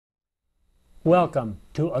Welcome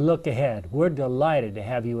to A Look Ahead. We're delighted to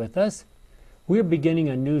have you with us. We're beginning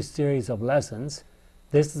a new series of lessons.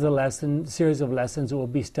 This is a series of lessons that we'll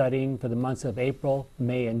be studying for the months of April,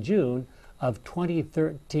 May, and June of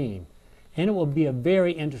 2013. And it will be a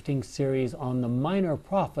very interesting series on the minor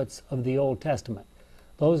prophets of the Old Testament.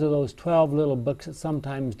 Those are those 12 little books that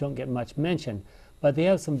sometimes don't get much mention, but they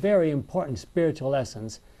have some very important spiritual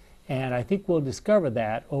lessons, and I think we'll discover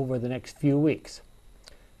that over the next few weeks.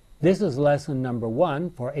 This is lesson number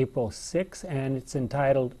 1 for April 6, and it's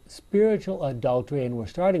entitled Spiritual Adultery, and we're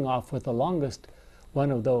starting off with the longest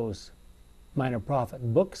one of those minor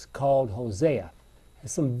prophet books called Hosea. It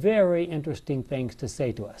has some very interesting things to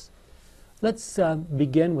say to us. Let's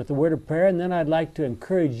begin with a word of prayer, and then I'd like to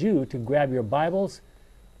encourage you to grab your Bibles,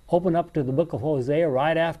 open up to the book of Hosea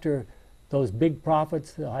right after those big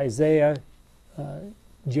prophets, Isaiah,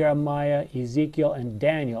 Jeremiah, Ezekiel, and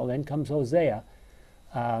Daniel. Then comes Hosea.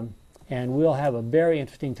 And we'll have a very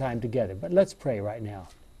interesting time together. But let's pray right now.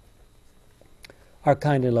 Our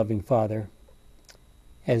kind and loving Father,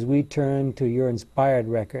 as we turn to your inspired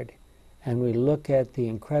record and we look at the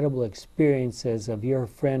incredible experiences of your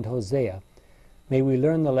friend Hosea, may we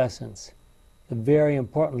learn the lessons, the very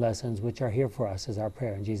important lessons which are here for us, is our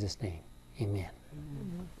prayer in Jesus' name. Amen.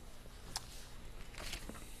 Amen.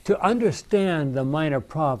 To understand the minor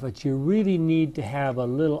prophets, you really need to have a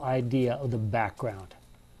little idea of the background.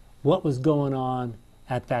 What was going on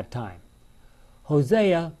at that time.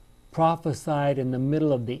 Hosea prophesied in the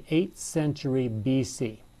middle of the 8th century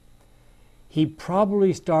BC. He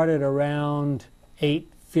probably started around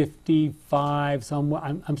 855,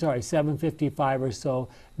 755 or so,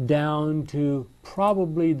 down to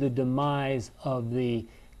probably the demise of the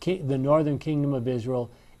northern kingdom of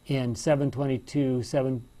Israel in 722,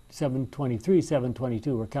 723,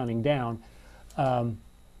 722, we're counting down,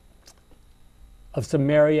 of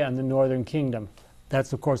Samaria and the northern kingdom.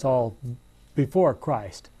 That's, of course, all before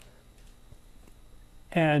Christ.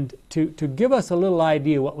 And to give us a little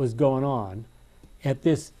idea what was going on at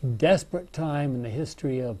this desperate time in the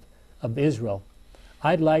history of Israel,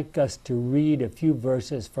 I'd like us to read a few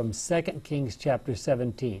verses from 2 Kings chapter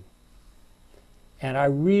 17. And I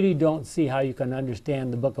really don't see how you can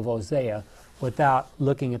understand the book of Hosea without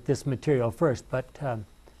looking at this material first, but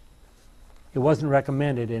it wasn't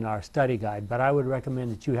recommended in our study guide, but I would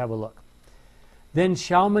recommend that you have a look. Then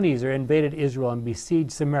Shalmaneser invaded Israel and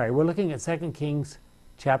besieged Samaria. We're looking at 2 Kings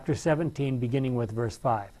chapter 17, beginning with verse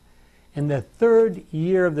 5. In the 3rd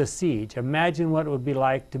year of the siege, imagine what it would be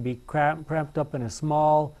like to be cramped up in a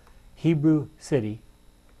small Hebrew city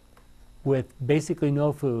with basically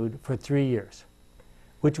no food for 3 years,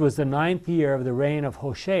 which was the 9th year of the reign of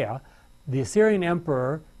Hosea. The Assyrian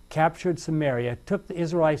emperor captured Samaria, took the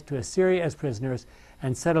Israelites to Assyria as prisoners,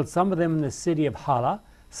 and settled some of them in the city of Hala,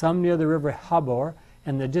 some near the river Habor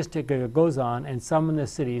and the district of Gozan, and some in the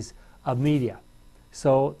cities of Media.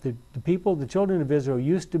 So the people, the children of Israel,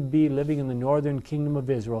 used to be living in the northern kingdom of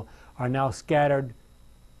Israel, are now scattered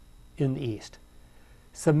in the east.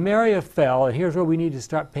 Samaria fell, and here's where we need to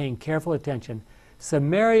start paying careful attention.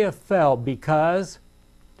 Samaria fell because,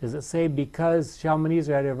 does it say because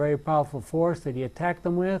Shalmaneser had a very powerful force that he attacked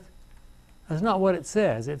them with? That's not what it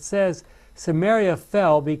says. It says Samaria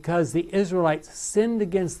fell because the Israelites sinned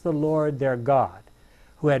against the Lord their God,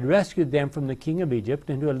 who had rescued them from the king of Egypt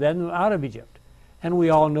and who had led them out of Egypt. And we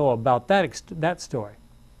all know about that story.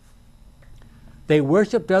 They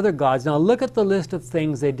worshipped other gods. Now look at the list of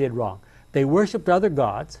things they did wrong. They worshipped other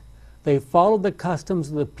gods. They followed the customs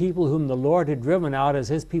of the people whom the Lord had driven out as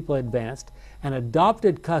his people advanced, and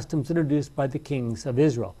adopted customs introduced by the kings of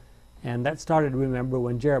Israel. And that started, remember,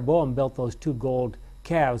 when Jeroboam built those 2 gold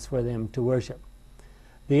calves for them to worship.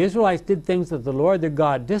 The Israelites did things that the Lord their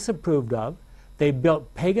God disapproved of. They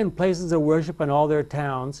built pagan places of worship in all their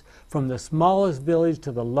towns, from the smallest village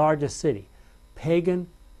to the largest city. Pagan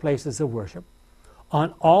places of worship.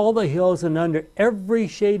 On all the hills and under every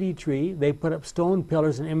shady tree, they put up stone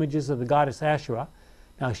pillars and images of the goddess Asherah.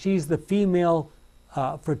 Now, she's the female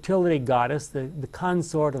fertility goddess, the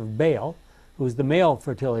consort of Baal, who's the male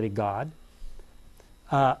fertility god.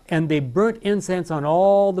 And they burnt incense on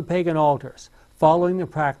all the pagan altars, following the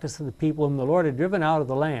practice of the people whom the Lord had driven out of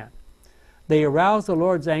the land. They aroused the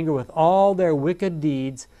Lord's anger with all their wicked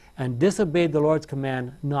deeds and disobeyed the Lord's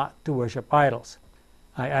command not to worship idols.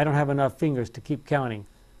 I don't have enough fingers to keep counting.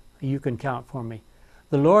 You can count for me.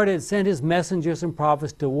 The Lord had sent his messengers and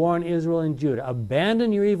prophets to warn Israel and Judah,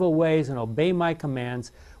 abandon your evil ways and obey my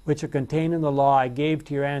commands, which are contained in the law I gave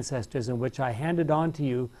to your ancestors and which I handed on to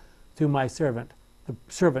you through my servants,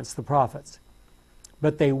 the prophets.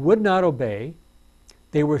 But they would not obey.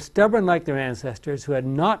 They were stubborn like their ancestors who had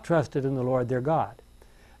not trusted in the Lord their God.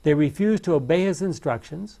 They refused to obey his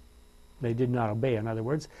instructions. They did not obey, in other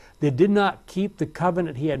words. They did not keep the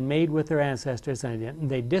covenant he had made with their ancestors, and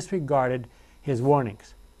they disregarded his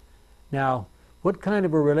warnings. Now, what kind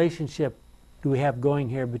of a relationship do we have going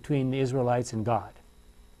here between the Israelites and God?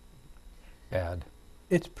 Bad.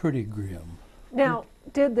 It's pretty grim. Now,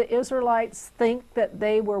 did the Israelites think that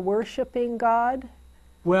they were worshiping God?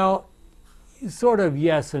 Well, sort of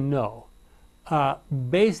yes and no.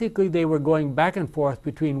 Basically, they were going back and forth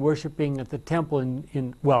between worshiping at the temple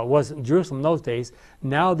well, it wasn't Jerusalem in those days.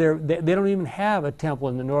 Now they don't even have a temple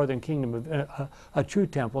in the northern kingdom of a true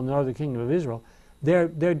temple in the northern kingdom of Israel. They're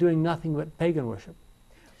doing nothing but pagan worship.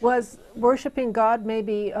 Was worshiping God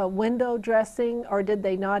maybe window dressing, or did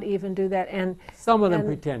they not even do that? And some of them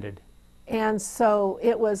pretended. And so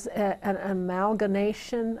it was an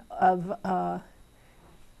amalgamation of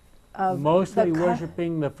mostly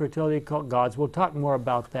worshiping the fertility gods. We'll talk more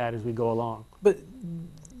about that as we go along. But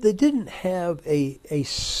they didn't have a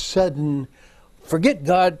sudden, forget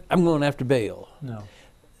God, I'm going after Baal. No.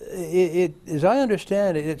 As I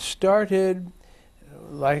understand it, it started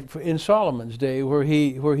like in Solomon's day, where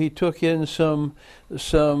he took in some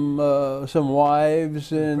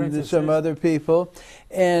wives and some other people,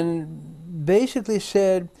 and basically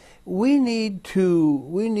said, we need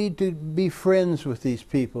to be friends with these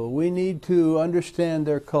people. We need to understand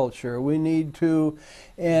their culture. We need to,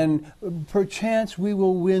 and perchance we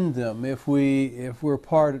will win them if we're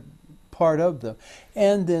part of them.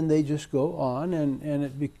 And then they just go on, and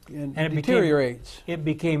it deteriorates. It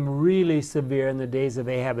became really severe in the days of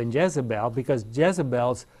Ahab and Jezebel, because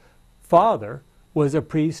Jezebel's father was a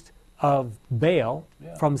priest of Baal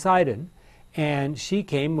from Sidon. And she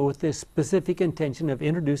came with this specific intention of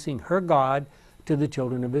introducing her God to the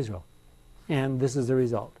children of Israel. And this is the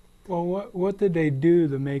result. Well, what did they do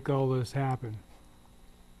to make all this happen?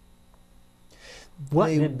 What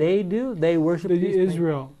did they do? They worshiped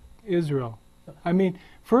Israel. I mean,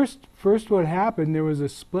 first what happened, there was a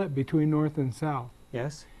split between North and South.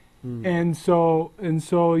 Yes. Mm. And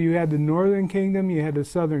so you had the Northern Kingdom, you had the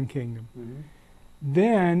Southern Kingdom. Mm-hmm.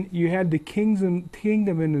 Then you had the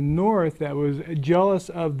kingdom in the north that was jealous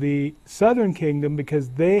of the southern kingdom because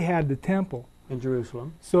they had the temple in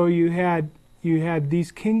Jerusalem. So you had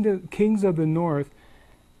these kings of the north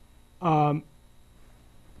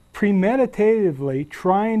premeditatively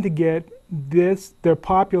trying to get their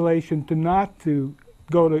population to not to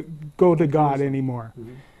go to God anymore.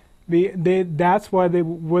 Mm-hmm. That's why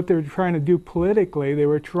what they're trying to do politically. They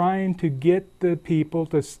were trying to get the people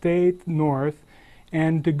to stay north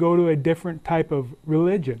and to go to a different type of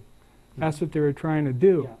religion. That's what they were trying to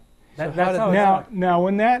do. Yeah. Now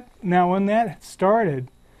when that started,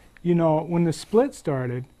 when the split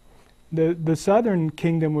started, the southern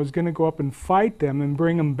kingdom was going to go up and fight them and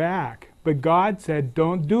bring them back. But God said,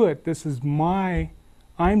 "Don't do it. This is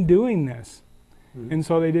I'm doing this." Mm-hmm. And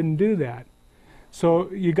so they didn't do that. So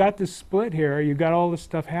you got this split here. You got all this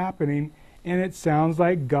stuff happening, and it sounds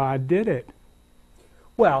like God did it.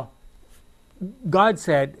 Well, God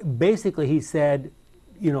said, basically he said,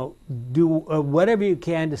 do whatever you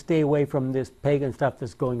can to stay away from this pagan stuff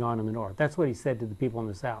that's going on in the north. That's what he said to the people in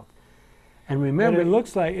the south. And remember, but it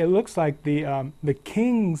looks like the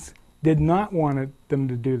kings did not want them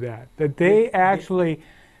to do that. That they actually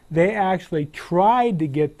tried to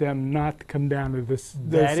get them not to come down to the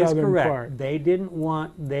southern part. That is correct. They didn't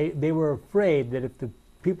want. They were afraid that if the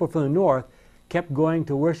people from the north kept going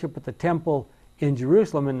to worship at the temple in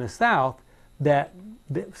Jerusalem in the south, that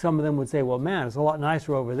some of them would say, well, man, it's a lot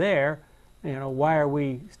nicer over there. Why are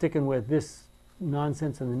we sticking with this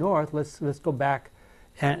nonsense in the north? Let's go back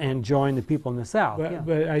and join the people in the south.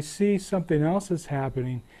 But I see something else is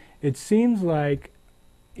happening. It seems like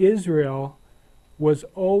Israel was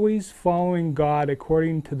always following God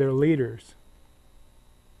according to their leaders.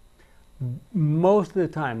 Most of the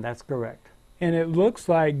time, that's correct. And it looks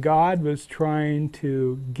like God was trying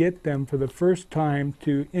to get them for the first time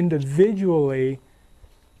to individually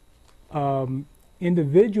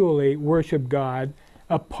worship God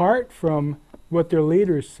apart from what their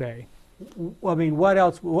leaders say. Well, I mean,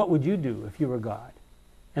 what would you do if you were God?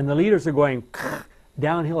 And the leaders are going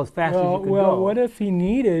downhill as fast as you can go. Well, what if he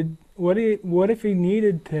needed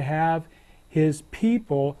to have his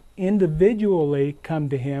people individually come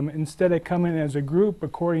to him instead of coming as a group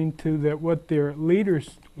according to what their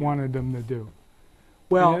leaders wanted them to do?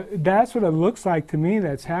 Well, that's what it looks like to me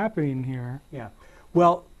that's happening here. Yeah.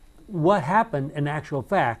 Well, what happened in actual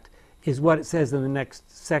fact is what it says in the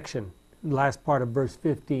next section, last part of verse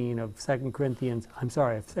 15 of 2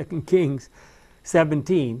 Kings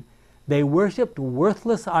 17, They worshipped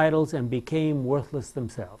worthless idols and became worthless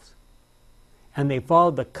themselves. And they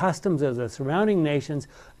followed the customs of the surrounding nations,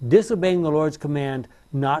 disobeying the Lord's command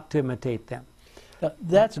not to imitate them. Now,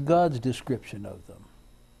 that's God's description of them.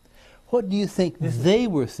 What do you think they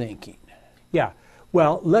were thinking? Yeah,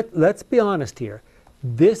 well, let's be honest here.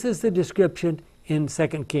 This is the description in 2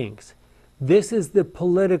 Kings. This is the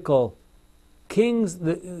political kings.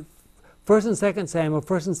 The 1st and 2nd Samuel,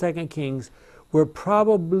 1st and 2nd Kings were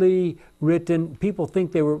probably written. People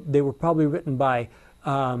think they were probably written by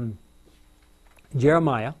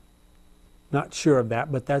Jeremiah. Not sure of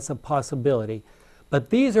that, but that's a possibility. But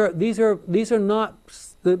these are not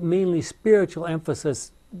the mainly spiritual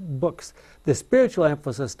emphasis books. The spiritual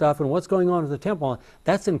emphasis stuff and what's going on at the temple,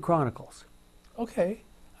 that's in Chronicles. Okay,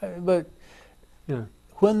 but Yeah.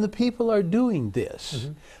 when the people are doing this,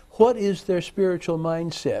 what is their spiritual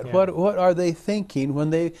mindset? Yeah. What are they thinking when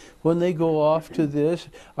they go off to this?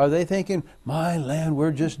 Are they thinking, my land,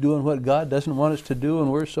 we're just doing what God doesn't want us to do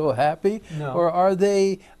and we're so happy? No. Or are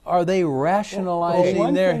they rationalizing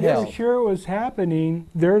one their thing hell? for sure was happening,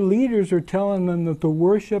 their leaders are telling them that to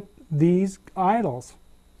worship these idols.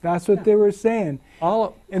 That's what they were saying.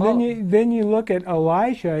 Then you look at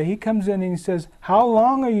Elisha, he comes in and he says, how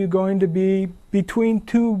long are you going to be between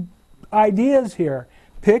two ideas here?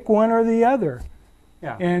 Pick one or the other.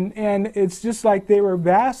 Yeah. And it's just like they were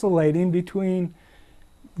vacillating between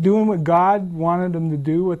doing what God wanted them to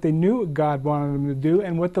do, what they knew what God wanted them to do,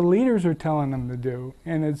 and what the leaders are telling them to do.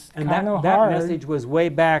 And it's kind of hard. That message was way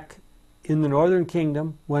back in the northern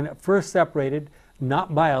kingdom when it first separated,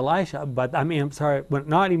 not by Elisha, but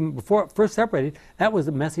not even before it first separated. That was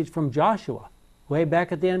a message from Joshua, way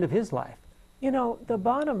back at the end of his life. You know, the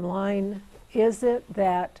bottom line, is it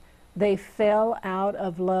that they fell out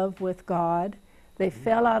of love with God? They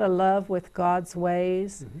fell out of love with God's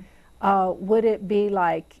ways? Would it be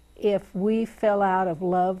like if we fell out of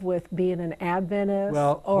love with being an Adventist?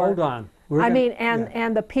 Well, hold on.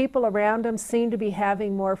 And the people around them seem to be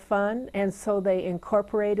having more fun, and so they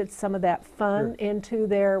incorporated some of that fun into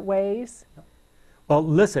their ways? Well,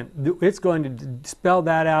 listen, it's going to spell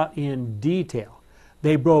that out in detail.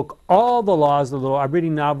 They broke all the laws of the Lord. I'm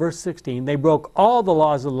reading now verse 16. They broke all the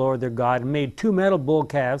laws of the Lord their God and made 2 metal bull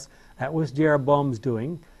calves. That was Jeroboam's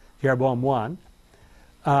doing, Jeroboam 1,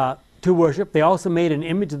 to worship. They also made an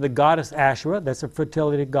image of the goddess Asherah, that's a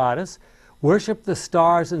fertility goddess, worshiped the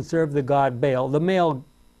stars and served the god Baal, the male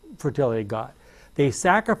fertility god. They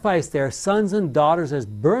sacrificed their sons and daughters as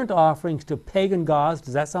burnt offerings to pagan gods.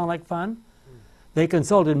 Does that sound like fun? They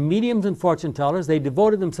consulted mediums and fortune tellers. They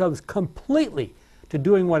devoted themselves completely to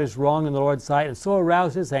doing what is wrong in the Lord's sight, and so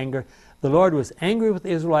aroused his anger. The Lord was angry with the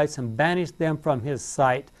Israelites and banished them from his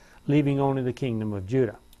sight, leaving only the kingdom of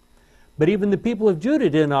Judah. But even the people of Judah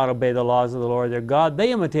did not obey the laws of the Lord their God.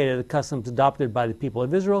 They imitated the customs adopted by the people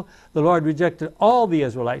of Israel. The Lord rejected all the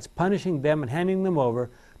Israelites, punishing them and handing them over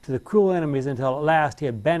to the cruel enemies until at last he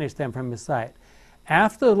had banished them from his sight.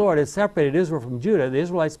 After the Lord had separated Israel from Judah, the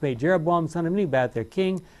Israelites made Jeroboam son of Nebat their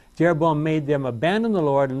king. Jeroboam made them abandon the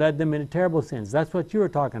Lord and led them into terrible sins. That's what you were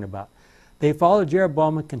talking about. They followed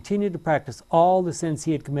Jeroboam and continued to practice all the sins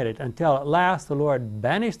he had committed, until at last the Lord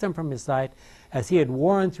banished them from his sight, as he had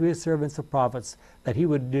warned through his servants the prophets that he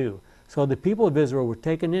would do. So the people of Israel were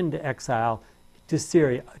taken into exile to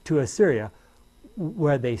Assyria,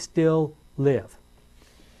 where they still live.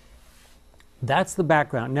 That's the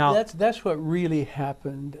background. Now, that's what really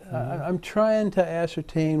happened. I'm trying to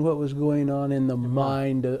ascertain what was going on in the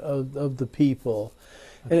mind of the people.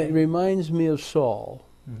 Okay. And it reminds me of Saul,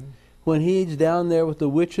 when he's down there with the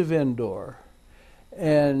witch of Endor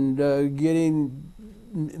and getting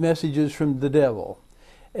messages from the devil.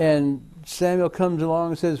 And Samuel comes along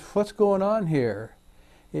and says, what's going on here?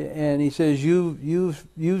 And he says,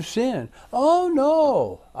 you've sinned. Oh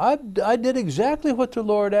no, I did exactly what the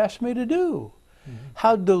Lord asked me to do.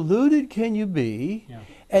 How deluded can you be? Yeah.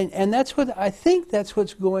 And that's what I think that's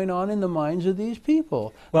what's going on in the minds of these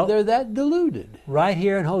people. Well, they're that deluded. Right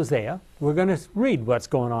here in Hosea, we're going to read what's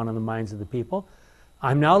going on in the minds of the people.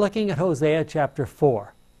 I'm now looking at Hosea chapter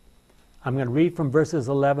 4. I'm going to read from verses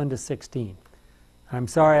 11 to 16. I'm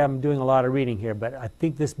sorry I'm doing a lot of reading here, but I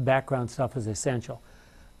think this background stuff is essential.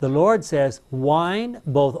 The Lord says, wine,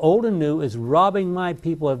 both old and new, is robbing my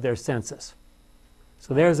people of their senses.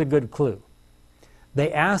 So there's a good clue.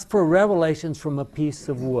 They ask for revelations from a piece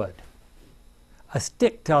of wood. A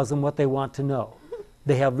stick tells them what they want to know.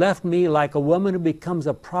 They have left me like a woman who becomes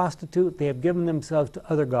a prostitute. They have given themselves to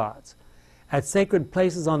other gods. At sacred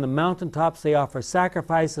places on the mountaintops they offer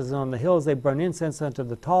sacrifices, and on the hills they burn incense unto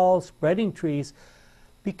the tall, spreading trees,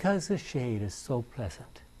 because the shade is so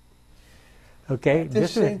pleasant. Okay, At the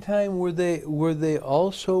same time, were they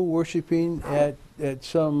also worshiping at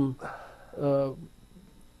some?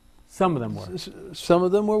 Some of them were. Some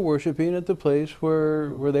of them were worshiping at the place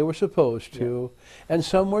where they were supposed to, and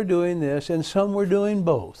some were doing this, and some were doing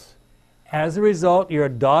both. As a result, your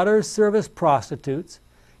daughters serve as prostitutes,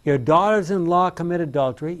 your daughters-in-law commit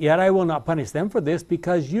adultery, yet I will not punish them for this,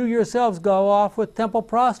 because you yourselves go off with temple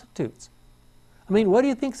prostitutes. I mean, what do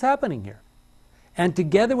you think's happening here? And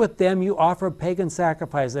together with them you offer pagan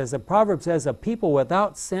sacrifices. As the proverb says, a people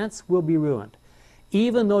without sense will be ruined.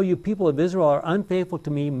 Even though you people of Israel are unfaithful to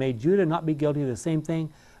me, may Judah not be guilty of the same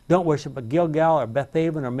thing? Don't worship at Gilgal or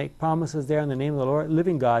Bethaven or make promises there in the name of the Lord,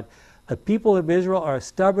 living God. The people of Israel are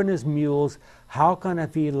stubborn as mules. How can I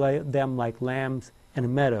feed them like lambs in a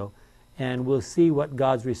meadow? And we'll see what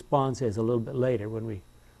God's response is a little bit later when we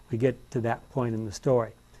get to that point in the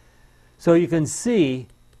story. So you can see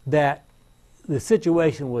that the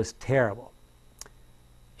situation was terrible.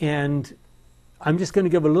 And I'm just going to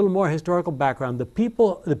give a little more historical background. The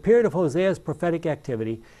period of Hosea's prophetic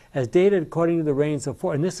activity, as dated according to the reigns of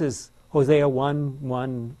and this is Hosea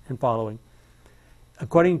 1:1 and following,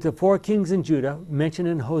 according to 4 kings in Judah, mentioned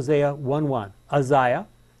in Hosea 1:1, Uzziah,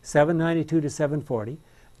 792 to 740,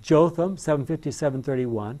 Jotham, 750 to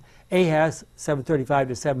 731, Ahaz, 735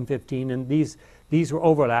 to 715, and these were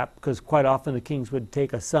overlapped because quite often the kings would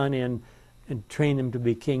take a son in and train him to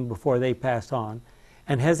be king before they passed on,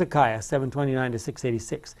 and Hezekiah, 729 to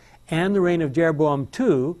 686, and the reign of Jeroboam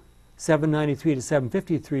II, 793 to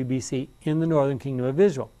 753 BC, in the northern kingdom of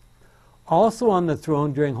Israel. Also on the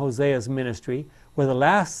throne during Hosea's ministry were the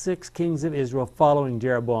last 6 kings of Israel following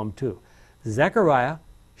Jeroboam II: Zechariah,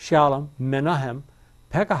 Shallum, Menahem,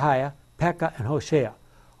 Pekahiah, Pekah, and Hosea,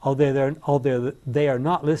 although they are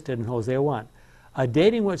not listed in Hosea 1. A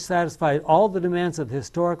dating which satisfies all the demands of the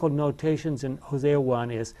historical notations in Hosea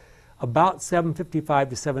 1 is about 755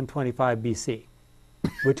 to 725 BC,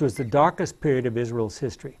 which was the darkest period of Israel's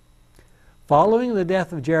history. Following the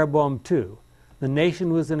death of Jeroboam II, the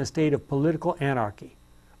nation was in a state of political anarchy.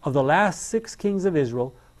 Of the last 6 kings of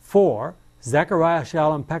Israel, 4, Zechariah,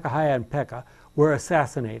 Shallum, Pekahiah, and Pekah, were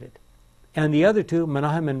assassinated. And the other 2,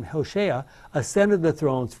 Menahem and Hosea, ascended the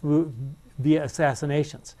thrones via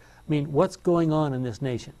assassinations. I mean, what's going on in this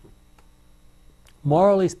nation?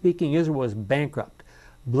 Morally speaking, Israel was bankrupt.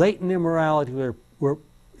 Blatant immoralities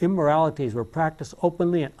were practiced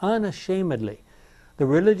openly and unashamedly. The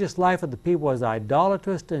religious life of the people was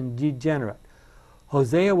idolatrous and degenerate.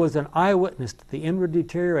 Hosea was an eyewitness to the inward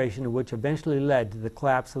deterioration which eventually led to the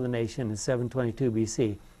collapse of the nation in 722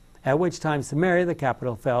 BC, at which time Samaria, the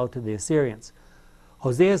capital, fell to the Assyrians.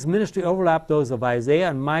 Hosea's ministry overlapped those of Isaiah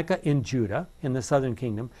and Micah in Judah, in the southern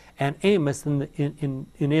kingdom, and Amos in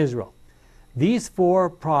Israel. These 4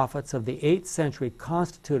 prophets of the 8th century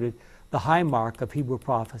constituted the high mark of Hebrew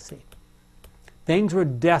prophecy. Things were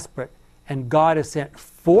desperate, and God has sent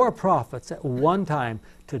 4 prophets at one time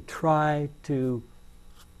to try to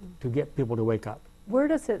get people to wake up. Where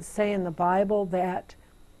does it say in the Bible that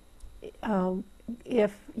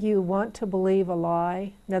if you want to believe a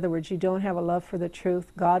lie, in other words, you don't have a love for the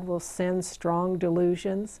truth, God will send strong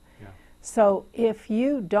delusions? Yeah. So if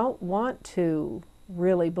you don't want to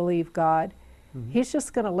really believe God, He's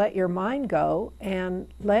just going to let your mind go and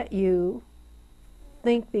let you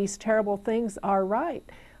think these terrible things are right.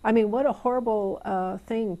 I mean, what a horrible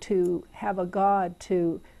thing to have a God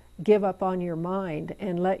to give up on your mind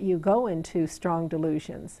and let you go into strong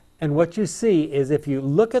delusions. And what you see is, if you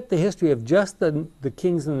look at the history of just the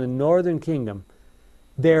kings in the northern kingdom,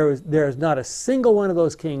 there is not a single one of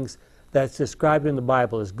those kings that's described in the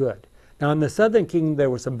Bible as good. Now, in the southern kingdom,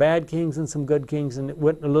 there were some bad kings and some good kings, and it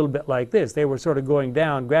went a little bit like this. They were sort of going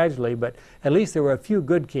down gradually, but at least there were a few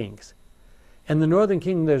good kings. In the northern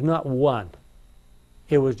kingdom, there's not one.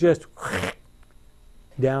 It was just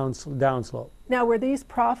down slope. Now, were these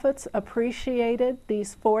prophets appreciated,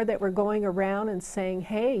 these 4 that were going around and saying,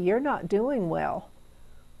 hey, you're not doing well?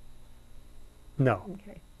 No.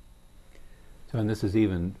 Okay. So, and this is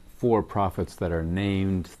even 4 prophets that are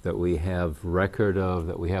named, that we have record of,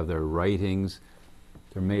 that we have their writings.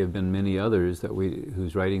 There may have been many others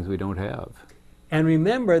whose writings we don't have. And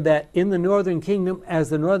remember that in the northern kingdom,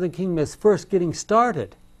 as the northern kingdom is first getting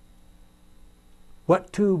started,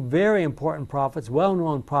 what 2 very important prophets,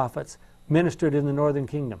 well-known prophets, ministered in the northern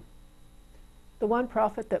kingdom? The one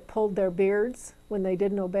prophet that pulled their beards when they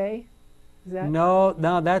didn't obey? Is that? No,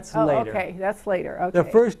 that's later. Okay, that's later. Okay. The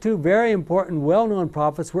first 2 very important, well-known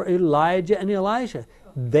prophets were Elijah and Elisha.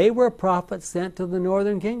 They were prophets sent to the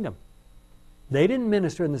northern kingdom. They didn't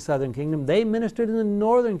minister in the southern kingdom. They ministered in the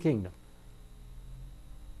northern kingdom.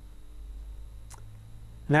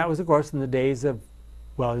 And that was, of course, in the days of,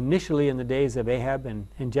 well, initially in the days of Ahab and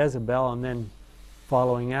Jezebel, and then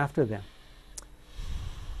following after them.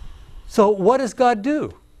 So what does God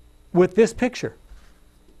do with this picture?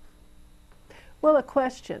 Well, a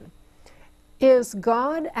question. Is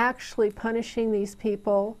God actually punishing these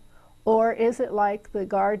people, or is it like the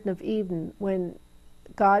Garden of Eden when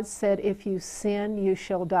God said, if you sin, you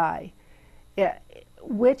shall die?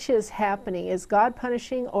 Which is happening? Is God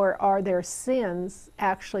punishing, or are their sins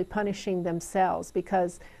actually punishing themselves?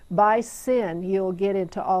 Because by sin, you'll get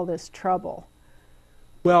into all this trouble.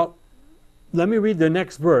 Well, let me read the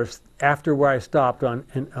next verse after where I stopped on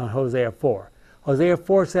Hosea 4. Hosea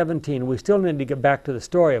 4:17. We still need to get back to the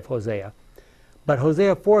story of Hosea. But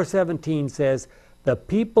Hosea 4:17 says, the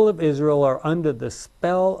people of Israel are under the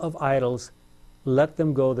spell of idols. Let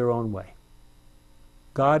them go their own way.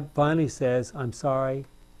 God finally says, I'm sorry.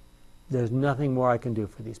 There's nothing more I can do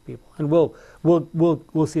for these people. And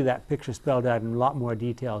we'll see that picture spelled out in a lot more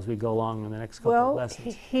detail as we go along in the next couple of lessons.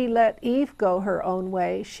 Well, he let Eve go her own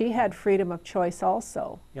way. She had freedom of choice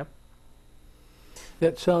also. Yep.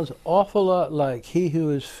 That sounds awful lot like, he who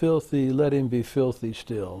is filthy, let him be filthy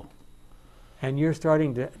still. And you're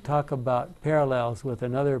starting to talk about parallels with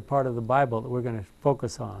another part of the Bible that we're going to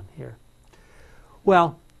focus on here.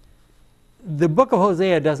 Well, the book of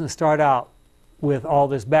Hosea doesn't start out with all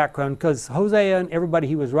this background, because Hosea and everybody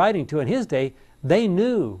he was writing to in his day, they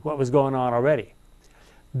knew what was going on already.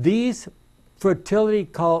 These fertility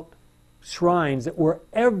cult shrines that were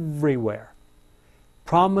everywhere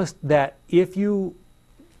promised that if you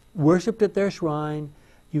worshipped at their shrine,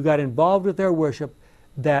 you got involved with their worship,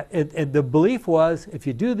 that the belief was, if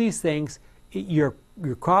you do these things, your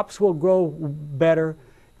crops will grow better,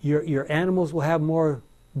 your animals will have more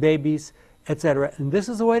babies, etc. And this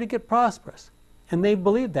is the way to get prosperous. And they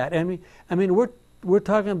believed that. And I mean, we're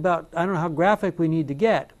talking about, I don't know how graphic we need to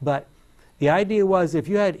get, but the idea was, if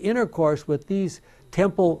you had intercourse with these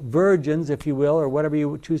temple virgins, if you will, or whatever you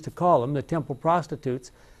would choose to call them, the temple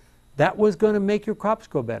prostitutes, that was going to make your crops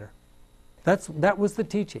grow better. That was the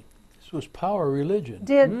teaching. This was power religion.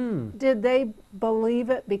 Did they believe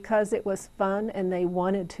it because it was fun and they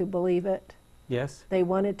wanted to believe it? Yes. They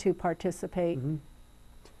wanted to participate. Mm-hmm.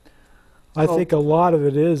 I think a lot of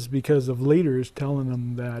it is because of leaders telling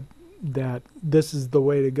them that this is the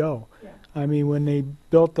way to go. Yeah. I mean, when they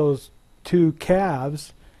built those 2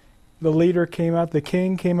 calves, the leader came out, the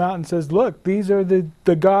king came out and says, look, these are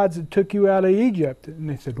the gods that took you out of Egypt. And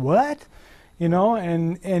they said, what? You know,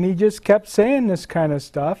 and he just kept saying this kind of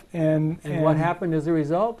stuff. And what happened as a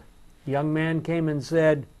result? The young man came and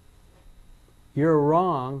said, you're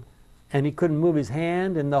wrong. And he couldn't move his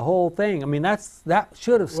hand and the whole thing. I mean, that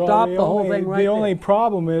should have stopped the whole thing right there. The only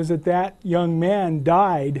problem is that young man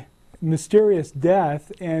died mysterious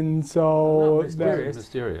death, and so...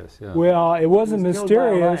 Mysterious, yeah. Well, it wasn't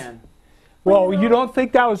mysterious. Well, you don't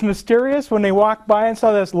think that was mysterious when they walked by and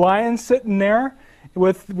saw this lion sitting there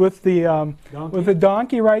with the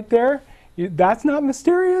donkey right there? That's not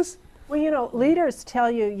mysterious? Well, you know, leaders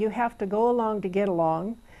tell you have to go along to get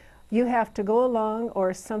along. You have to go along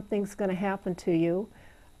or something's going to happen to you.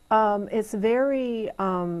 It's very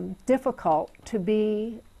difficult to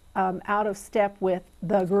be out of step with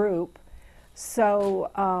the group. So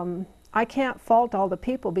I can't fault all the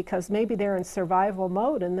people, because maybe they're in survival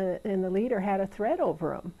mode and the leader had a threat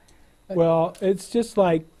over them. Well, it's just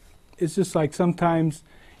like sometimes,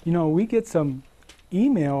 you know, we get some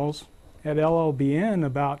emails at LLBN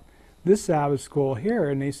about this Sabbath school here,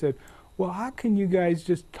 and they said, well, how can you guys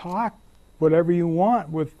just talk whatever you want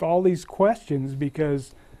with all these questions?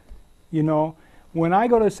 Because, you know, when I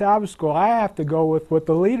go to Sabbath school, I have to go with what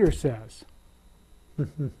the leader says.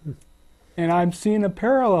 And I'm seeing a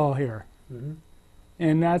parallel here. Mm-hmm.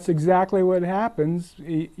 And that's exactly what happens.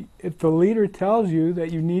 If the leader tells you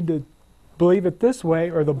that you need to believe it this way,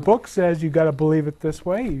 or the book says you got to believe it this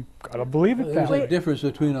way, you got to believe it that way. There's a difference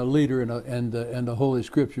between a leader and the Holy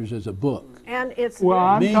Scriptures as a book. And it's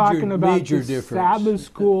I'm talking about major the difference. Sabbath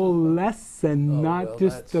school lesson, not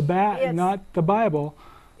just not the Bible.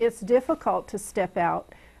 It's difficult to step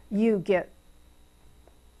out. You get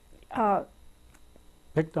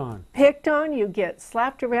picked on, you get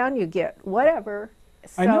slapped around, you get whatever.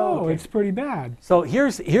 So, I know, it's pretty bad. So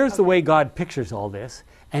here's the way God pictures all this,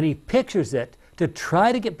 and he pictures it to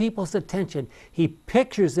try to get people's attention. He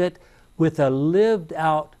pictures it with a lived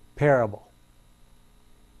out parable.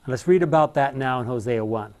 And let's read about that now in Hosea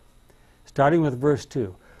 1, starting with verse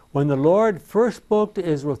 2. When the Lord first spoke to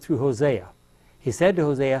Israel through Hosea, he said to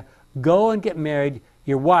Hosea, go and get married,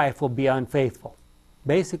 your wife will be unfaithful.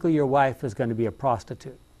 Basically, your wife is going to be a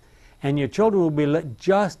prostitute. And your children will be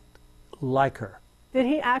just like her. Did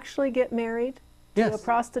he actually get married to a Yes.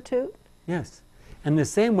 prostitute? Yes. And the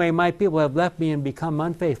same way, my people have left me and become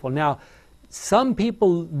unfaithful. Now, some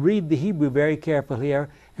people read the Hebrew very carefully here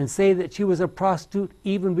and say that she was a prostitute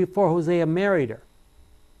even before Hosea married her.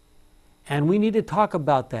 And we need to talk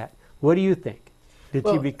about that. What do you think? Did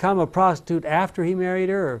she Well, become a prostitute after he married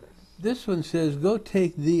her? Or? This one says, "Go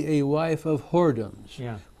take thee a wife of whoredoms,"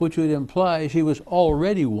 Yeah. which would imply she was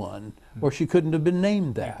already one, or she couldn't have been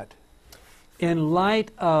named that. In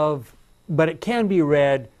light of, but it can be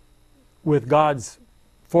read with God's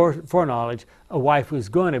foreknowledge, a wife who's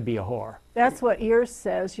going to be a whore. That's what yours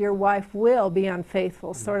says. Your wife will be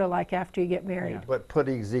unfaithful, sort of like after you get married. Yeah. But put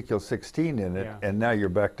Ezekiel 16 in it, Yeah. and now you're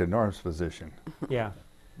back to Norm's position. Yeah.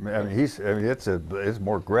 I mean, it's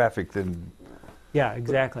more graphic than. Yeah,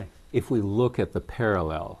 exactly. If we look at the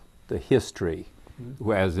parallel, the history,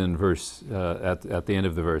 as in verse at the end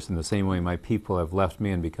of the verse, in the same way my people have left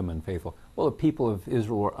me and become unfaithful. Well, the people of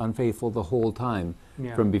Israel were unfaithful the whole time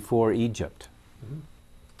Yeah. from before Egypt.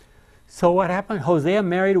 So what happened? Hosea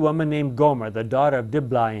married a woman named Gomer, the daughter of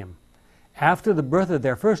Diblaim. After the birth of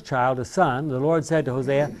their first child, a son, the Lord said to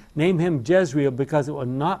Hosea, "Name him Jezreel, because it will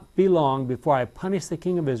not be long before I punish the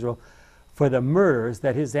king of Israel for the murders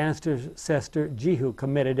that his ancestor Jehu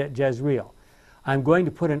committed at Jezreel. I'm going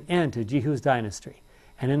to put an end to Jehu's dynasty,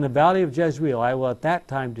 and in the valley of Jezreel I will at that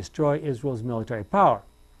time destroy Israel's military power."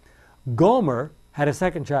 Gomer had a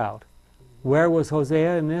second child. Where was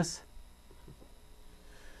Hosea in this?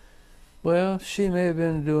 Well, she may have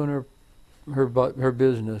been doing her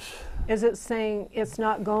business. Is it saying it's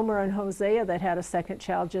not Gomer and Hosea that had a second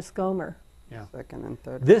child, just Gomer? Second and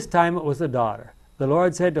third. This time it was a daughter. The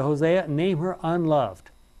Lord said to Hosea, "Name her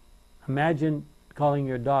Unloved." Imagine calling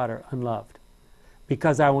your daughter unloved.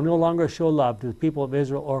 "Because I will no longer show love to the people of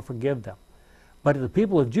Israel or forgive them. But to the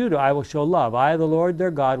people of Judah I will show love. I, the Lord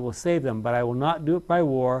their God, will save them, but I will not do it by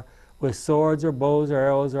war, with swords or bows or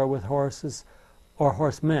arrows, or with horses or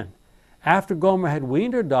horsemen." After Gomer had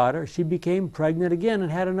weaned her daughter, she became pregnant again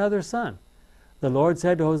and had another son. The Lord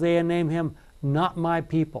said to Hosea, "Name him Not My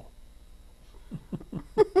People."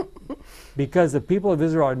 Because the people of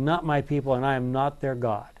Israel are not my people, and I am not their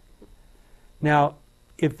God. Now,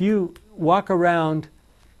 if you walk around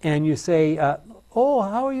and you say, "Oh,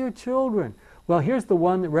 how are your children?" Well, here's the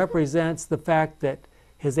one that represents the fact that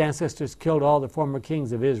his ancestors killed all the former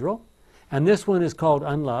kings of Israel. And this one is called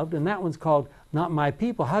Unloved, and that one's called Not My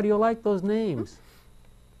People. How do you like those names?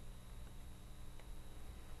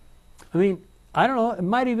 I mean, I don't know. It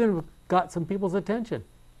might even have got some people's attention.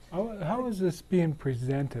 How is this being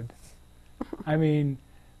presented? I mean,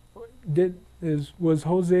 was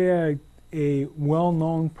Hosea a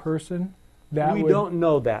well-known person? We don't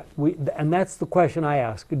know that. And that's the question I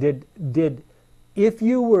ask. If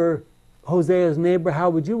you were Hosea's neighbor, how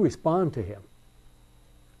would you respond to him?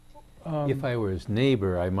 If I were his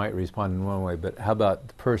neighbor, I might respond in one way, but how about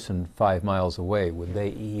the person 5 miles away? Would they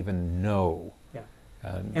even know? Yeah.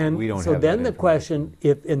 And we don't so have then that the question,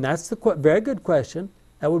 and that's the very good question,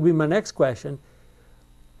 that would be my next question.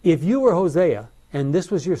 If you were Hosea, and this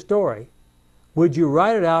was your story, would you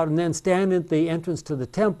write it out and then stand at the entrance to the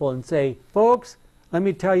temple and say, "Folks, let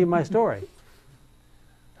me tell you my story"?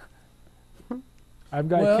 I've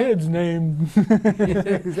got Well- kids named.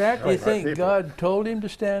 Exactly. You think God told him to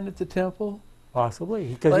stand at the temple?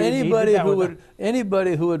 Possibly. Because Well, he did anybody that who with would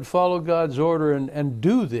anybody who would follow God's order and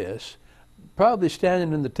do this, probably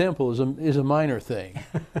standing in the temple is a minor thing.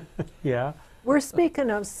 Yeah. We're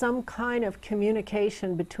speaking of some kind of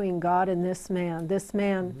communication between God and this man. This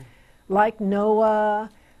man, like Noah,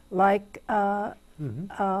 like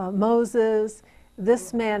Moses,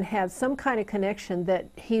 this man had some kind of connection that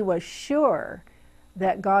he was sure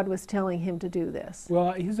that God was telling him to do this.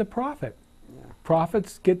 Well, he's a prophet.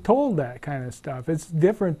 Prophets get told that kind of stuff. It's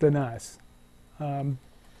different than us.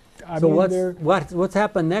 So what's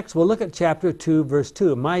happened next? Well, look at chapter 2, verse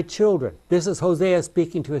 2. "My children," this is Hosea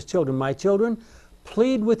speaking to his children, "my children,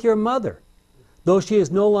 plead with your mother, though she is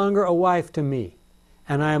no longer a wife to me,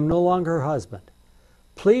 and I am no longer her husband.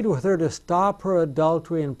 Plead with her to stop her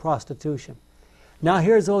adultery and prostitution." Now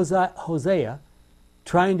here's Hosea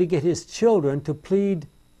trying to get his children to plead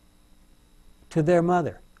to their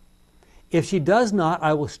mother. "If she does not,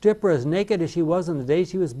 I will strip her as naked as she was on the day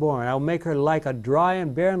she was born. I will make her like a dry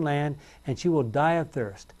and barren land, and she will die of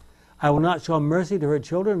thirst. I will not show mercy to her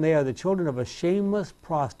children. They are the children of a shameless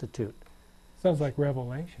prostitute." Sounds like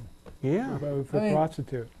Revelation Yeah. for I mean-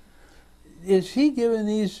 prostitute. Is he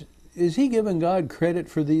giving God credit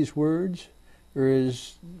for these words, or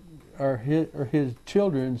are his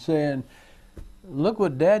children saying, "Look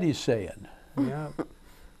what Daddy's saying"? Yeah.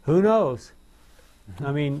 Who knows?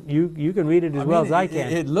 I mean, you can read it as well as I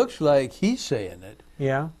can. It looks like he's saying it.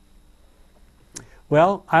 Yeah.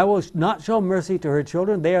 Well, I will not show mercy to her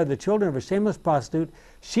children. They are the children of a shameless prostitute.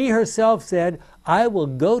 She herself said, I will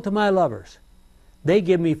go to my lovers. They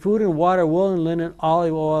give me food and water, wool and linen,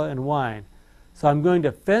 olive oil and wine. So I'm going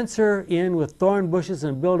to fence her in with thorn bushes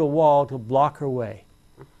and build a wall to block her way.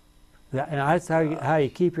 And that's how you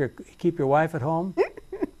keep your wife at home.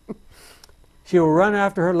 She will run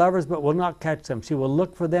after her lovers but will not catch them. She will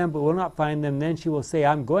look for them but will not find them. Then she will say,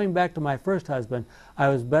 I'm going back to my first husband. I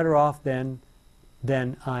was better off then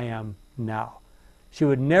than I am now. She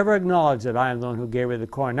would never acknowledge that I am the one who gave her the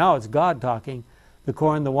corn. Now it's God talking. The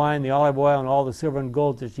corn, the wine, the olive oil, and all the silver and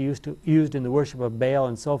gold that she used in the worship of Baal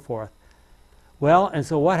and so forth. Well, and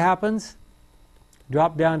so what happens?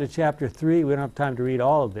 Drop down to chapter 3. We don't have time to read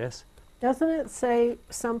all of this. Doesn't it say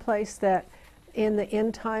someplace that in the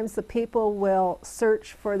end times the people will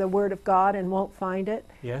search for the Word of God and won't find it?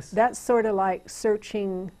 Yes. That's sort of like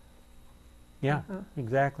searching. Yeah,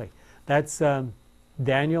 exactly. That's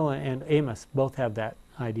Daniel and Amos both have that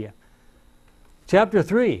idea. Chapter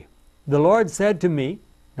 3. The Lord said to me,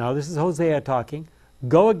 now this is Hosea talking,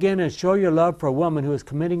 go again and show your love for a woman who is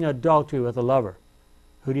committing adultery with a lover.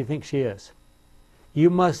 Who do you think she is? You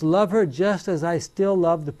must love her just as I still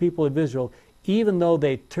love the people of Israel, even though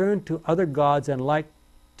they turn to other gods and like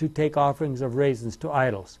to take offerings of raisins to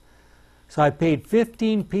idols. So I paid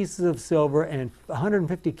 15 pieces of silver and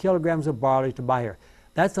 150 kilograms of barley to buy her.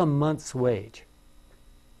 That's a month's wage.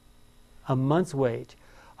 A month's wage.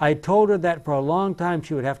 I told her that for a long time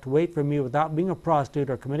she would have to wait for me without being a prostitute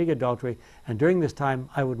or committing adultery, and during this time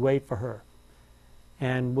I would wait for her.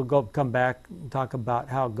 And we'll come back and talk about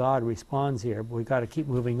how God responds here, but we've got to keep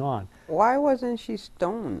moving on. Why wasn't she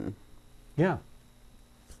stoned? Yeah.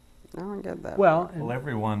 I don't get that. Well,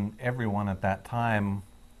 everyone at that time,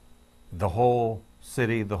 the whole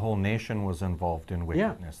city, the whole nation was involved in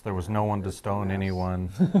wickedness. There was no one to stone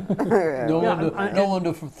anyone. No one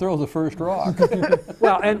to throw the first rock.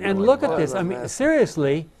 well, and look at this. I mean,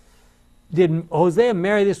 seriously, did Hosea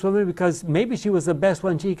marry this woman because maybe she was the best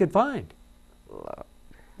one she could find?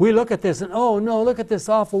 We look at this and, oh no, look at this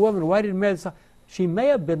awful woman. Why did he marry this? She may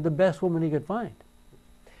have been the best woman he could find.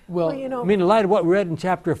 Well, you know, I mean, in light of what we read in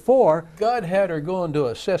chapter 4. God had her going to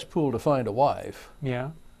a cesspool to find a wife.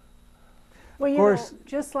 Yeah. well, you of course, know,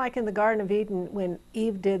 just like in the Garden of Eden when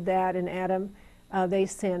Eve did that and Adam, they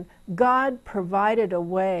sinned, God provided a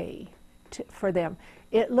way for them.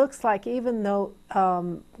 It looks like even though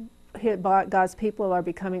God's people are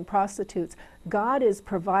becoming prostitutes, God is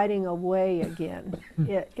providing a way again.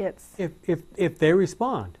 It's if they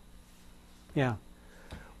respond. Yeah.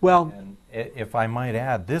 Well, And if I might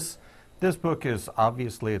add, this book is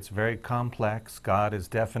obviously, it's very complex. God is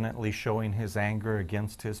definitely showing his anger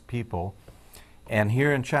against his people. And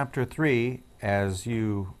here in chapter 3, as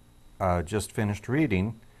you just finished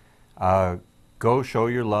reading, go show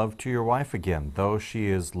your love to your wife again, though she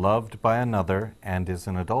is loved by another and is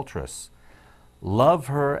an adulteress. Love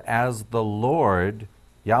her as the Lord,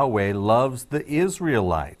 Yahweh, loves the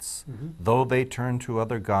Israelites, though they turn to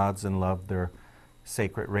other gods and love their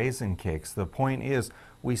sacred raisin cakes. The point is,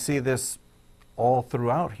 we see this all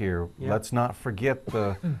throughout here. Yeah. Let's not forget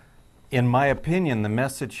in my opinion, the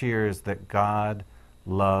message here is that God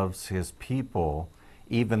loves his people,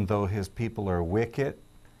 even though his people are wicked,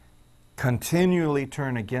 continually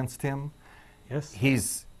turn against him.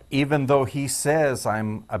 yes. Even though he says,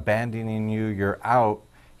 I'm abandoning you, you're out,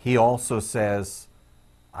 he also says,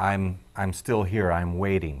 I'm still here, I'm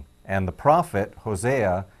waiting. And the prophet,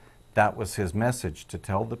 Hosea, that was his message, to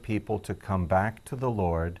tell the people to come back to the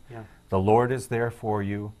Lord. Yeah. The Lord is there for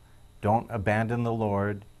you. Don't abandon the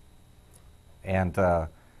Lord. And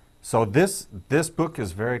so this book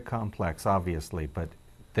is very complex, obviously, but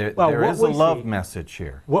there is a love message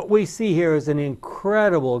here. What we see here is an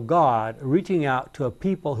incredible God reaching out to a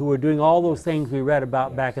people who were doing all those things we read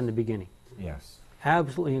about back in the beginning. Yes.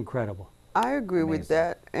 Absolutely incredible. I agree with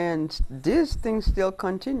that, and these things still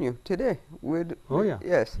continue today. Oh, yeah.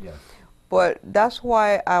 Yes. Yes. But that's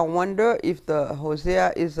why I wonder if the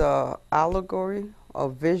Hosea is a allegory or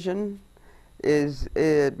vision,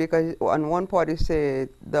 because on one part it said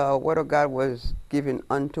the word of God was given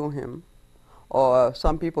unto him, or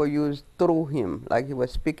some people use through him, like he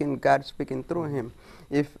was speaking, God speaking through him.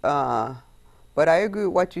 But I agree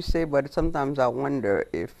with what you say, but sometimes I wonder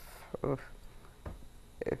if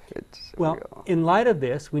it's Well, real. in light of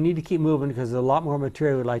this, we need to keep moving because there's a lot more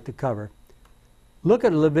material we'd like to cover. Look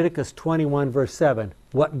at Leviticus 21, verse 7,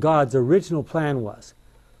 what God's original plan was.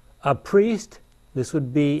 A priest this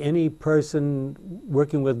would be any person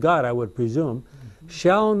working with God, I would presume,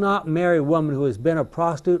 shall not marry a woman who has been a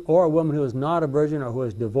prostitute or a woman who is not a virgin or who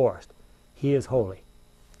is divorced. He is holy.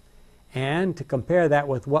 And to compare that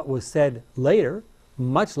with what was said later,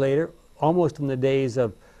 much later, almost in the days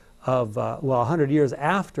of 100 years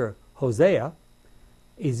after Hosea,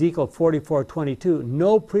 Ezekiel 44:22,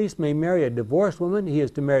 no priest may marry a divorced woman. He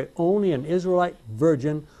is to marry only an Israelite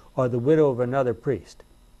virgin or the widow of another priest.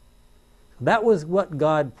 That was what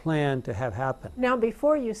God planned to have happen. Now,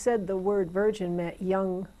 before you said the word virgin meant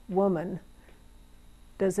young woman,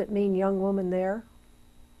 does it mean young woman there?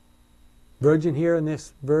 Virgin here in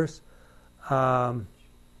this verse? No,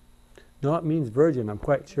 it means virgin, I'm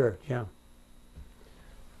quite sure, yeah.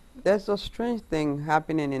 There's a strange thing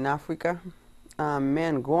happening in Africa.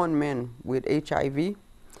 Grown men with HIV,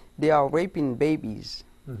 they are raping babies,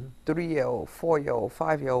 3-year-old, 4-year-old,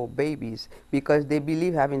 5-year-old babies, because they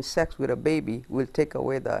believe having sex with a baby will take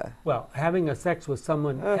away the... Well, having sex with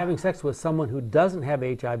someone who doesn't have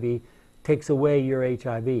HIV takes away your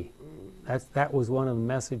HIV. That was one of the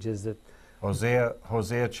messages that...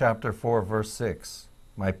 Hosea chapter 4, verse 6.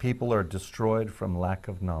 My people are destroyed from lack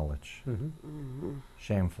of knowledge.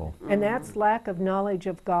 Shameful. And that's lack of knowledge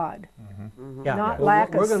of God. Yeah. Not Well,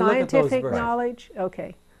 lack we're of gonna look at those scientific verses. knowledge?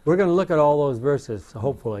 Okay. We're going to look at all those verses,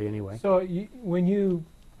 hopefully, anyway. So when you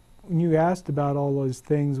asked about all those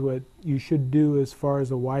things, what you should do as far as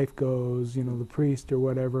a wife goes, you know, the priest or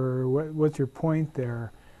whatever, what's your point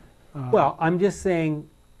there? Well, I'm just saying,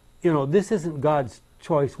 you know, this isn't God's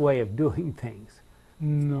choice way of doing things.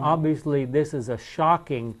 No. Obviously, this is a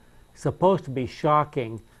shocking, supposed to be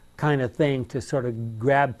shocking kind of thing to sort of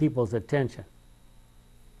grab people's attention.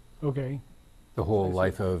 Okay. The whole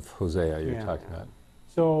life of Hosea you're Yeah. talking about.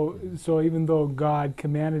 So even though God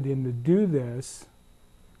commanded him to do this,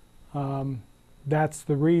 that's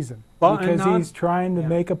the reason. Well, because and he's trying to yeah.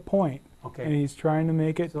 make a point. Okay. And he's trying to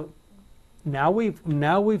make it... So now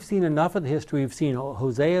we've seen enough of the history. We've seen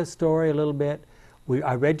Hosea's story a little bit.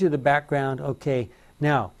 I read you the background. Okay.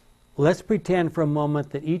 Now, let's pretend for a moment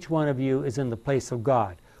that each one of you is in the place of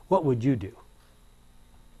God. What would you do?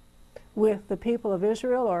 With the people of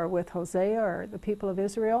Israel, or with Hosea, or the people of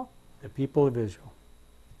Israel? The people of Israel.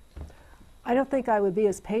 I don't think I would be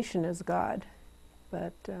as patient as God,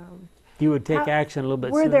 but... You would take action a little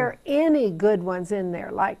bit Were sooner. there any good ones in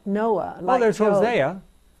there, like Noah, Well, like there's Job? Hosea.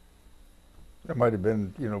 That might have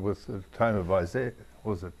been, with the time of Isaiah,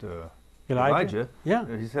 was it Elijah? Yeah.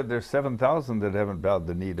 He said there's 7,000 that haven't bowed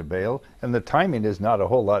the knee to Baal, and the timing is not a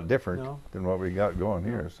whole lot different No. than what we got going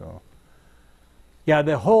here. So, Yeah,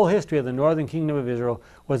 the whole history of the northern kingdom of Israel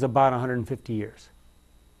was about 150 years.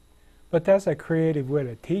 But that's a creative way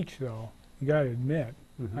to teach, though. You got to admit.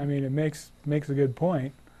 I mean, it makes a good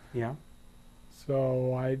point. Yeah.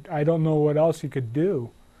 So I don't know what else you could do.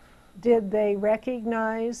 Did they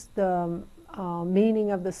recognize the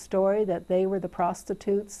meaning of the story, that they were the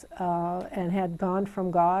prostitutes and had gone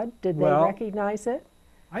from God? Did they Well- recognize it?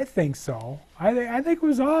 I think so. I think it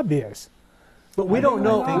was obvious. But we don't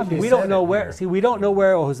know. We don't know where. See, we don't know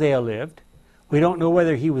where Hosea lived. We don't know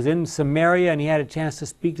whether he was in Samaria and he had a chance to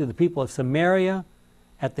speak to the people of Samaria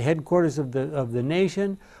at the headquarters of the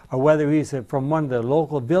nation, or whether he's from one of the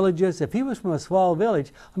local villages. If he was from a small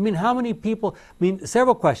village, I mean, how many people? I mean,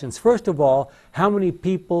 several questions. First of all, how many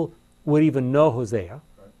people would even know Hosea?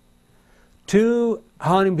 Right. 2,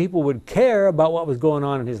 how many people would care about what was going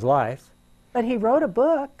on in his life? But he wrote a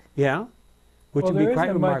book. Yeah, which Well, would be there quite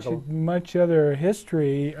isn't remarkable. much other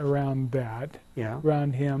history around that, Yeah.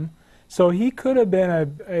 around him. So he could have been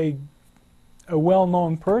a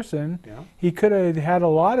well-known person. Yeah. He could have had a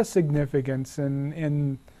lot of significance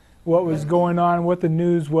in what was going on, what the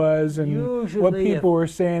news was, and Usually what people were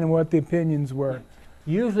saying and what the opinions were.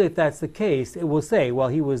 Usually, if that's the case, it will say, well,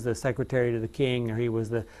 he was the secretary to the king, or he was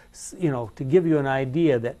the, to give you an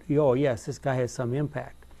idea that, oh, yes, this guy has some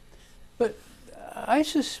impact. But I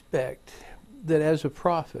suspect that as a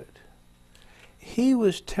prophet, he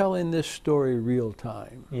was telling this story real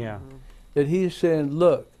time. Yeah. That he's saying,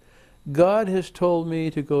 look, God has told me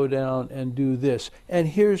to go down and do this. And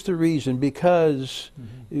here's the reason, because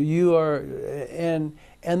you are, and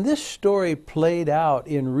this story played out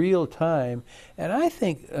in real time, and I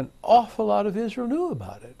think an awful lot of Israel knew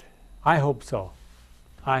about it. I hope so.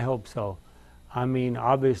 I hope so. I mean,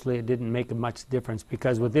 obviously it didn't make much difference,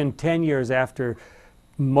 because within 10 years after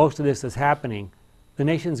most of this is happening, the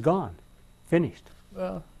nation's gone. Finished.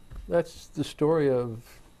 Well, that's the story of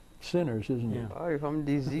sinners, isn't it? Oh, from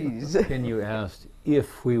disease. Can you ask,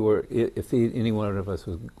 if any one of us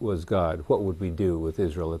was God, what would we do with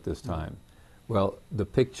Israel at this time? Well, the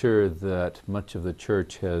picture that much of the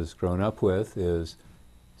church has grown up with is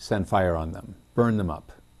send fire on them, burn them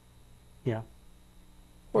up. Yeah.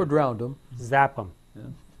 Or drowned them. Zap them. Yeah.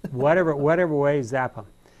 Whatever way, zap them.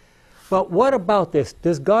 But what about this?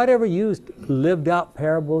 Does God ever use lived out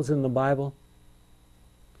parables in the Bible?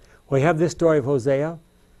 We have this story of Hosea.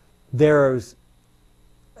 There's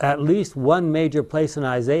at least one major place in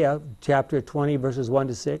Isaiah, chapter 20, verses 1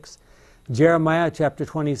 to 6. Jeremiah, chapter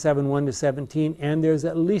 27, 1 to 17. And there's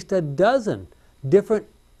at least a dozen different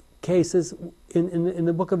cases in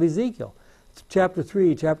the book of Ezekiel. Chapter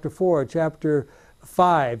 3, chapter 4, chapter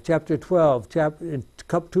 5, chapter 12, chapter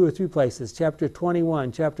 2 or 3 places, chapter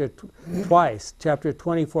 21, twice, chapter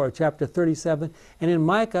 24, chapter 37, and in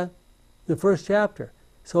Micah, the first chapter.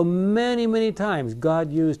 So many, many times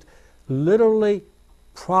God used literally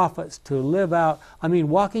prophets to live out,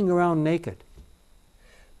 walking around naked.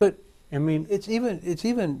 But it's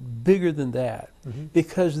even bigger than that,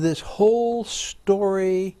 because this whole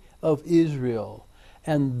story of Israel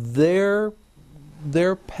and their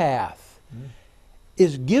path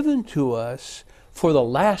is given to us for the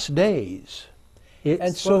last days.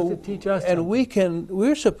 It's supposed to teach us and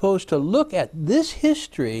we're supposed to look at this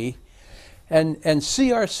history and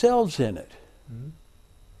see ourselves in it.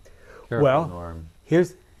 Careful, Well, Norm.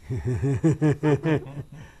 here's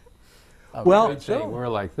Well, we're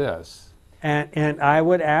like this. and I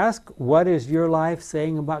would ask, what is your life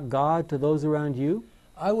saying about God to those around you?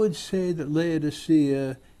 I would say that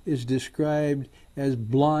Laodicea is described as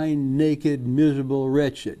blind, naked, miserable,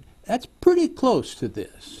 wretched. That's pretty close to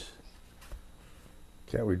this.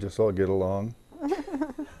 Can't we just all get along?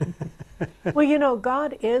 Well,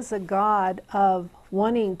 God is a God of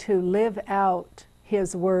wanting to live out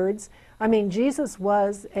His words. Jesus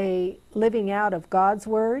was a living out of God's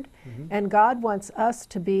word, and God wants us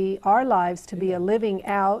to be, our lives to be a living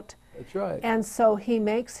out. That's right. And so He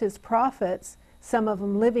makes His prophets, some of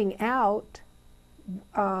them living out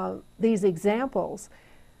these examples.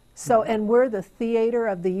 So, and we're the theater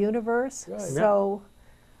of the universe. Right. So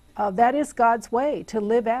that is God's way to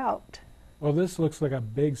live out. Well, this looks like a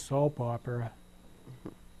big soap opera.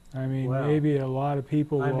 Well, Maybe a lot of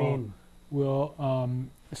people will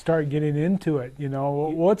start getting into it.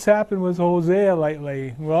 What's happened with Hosea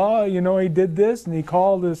lately? Well, he did this, and he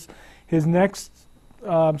called his next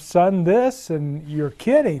son this, and you're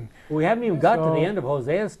kidding. We haven't even got to the end of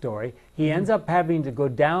Hosea's story. He ends up having to go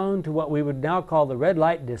down to what we would now call the red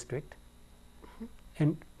light district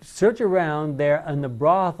and search around there in the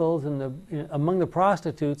brothels and among the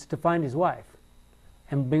prostitutes to find his wife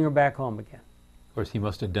and bring her back home again. Of course, he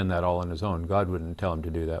must have done that all on his own. God wouldn't tell him to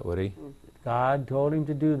do that, would he? God told him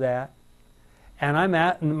to do that. And I'm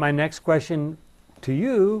at my next question to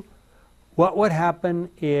you. What would happen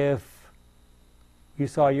if you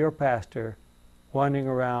saw your pastor wandering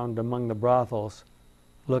around among the brothels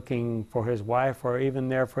looking for his wife, or even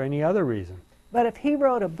there for any other reason? But if he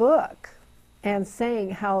wrote a book and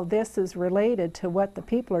saying how this is related to what the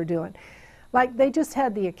people are doing, like they just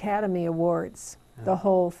had the Academy Awards, the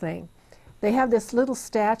whole thing. They have this little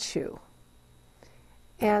statue,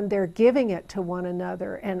 and they're giving it to one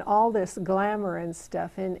another, and all this glamour and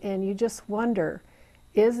stuff, and you just wonder,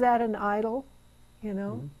 is that an idol?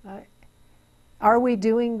 Are we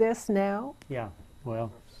doing this now? Yeah,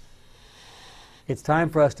 well, it's time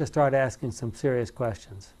for us to start asking some serious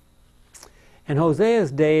questions. In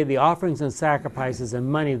Hosea's day, the offerings and sacrifices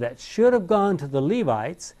and money that should have gone to the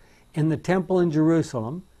Levites in the temple in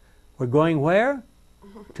Jerusalem were going where?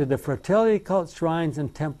 To the fertility cult shrines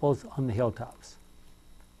and temples on the hilltops.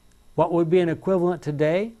 What would be an equivalent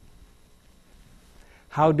today?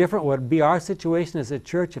 How different would be our situation as a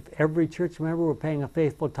church if every church member were paying a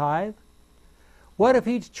faithful tithe? What if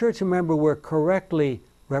each church member were correctly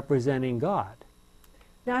representing God?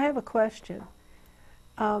 Now I have a question.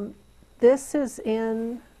 This is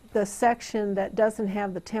in the section that doesn't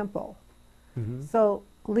have the temple. So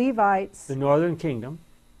Levites, The northern kingdom.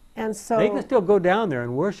 and so They can still go down there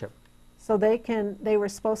and worship. so they were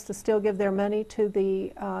supposed to still give their money to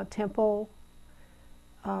the temple.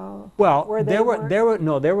 Well, Where they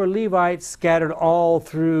there were Levites scattered all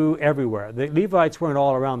through everywhere. The Levites weren't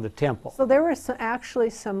all around the temple. So there were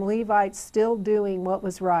actually some Levites still doing what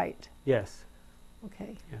was right. Yes.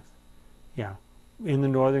 Okay. Yeah, in the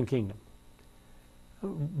northern kingdom.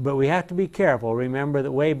 But we have to be careful. Remember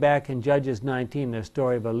that way back in Judges 19, there's a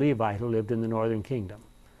story of a Levite who lived in the northern kingdom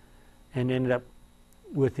and ended up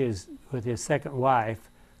with his second wife,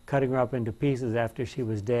 cutting her up into pieces after she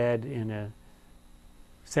was dead in a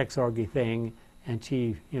sex orgy thing, and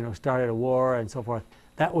she, started a war and so forth.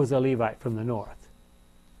 That was a Levite from the north.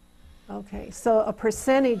 Okay. So a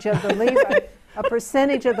percentage of the Levites. A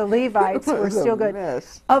percentage of the Levites were still good.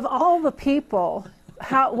 Mess. Of all the people,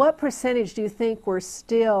 what percentage do you think were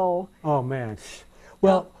still? Oh, man.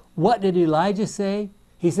 Well, what did Elijah say?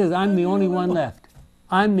 He says, I'm the only one left.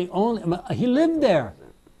 I'm the only, he lived there.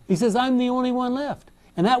 He says, I'm the only one left.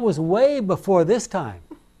 And that was way before this time.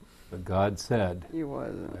 But God said, He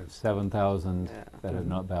wasn't. there's 7,000 that have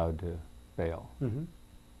not bowed to Baal. Mm-hmm.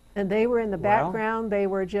 And they were in the Well- background. They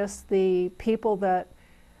were just the people that,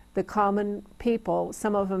 the common people,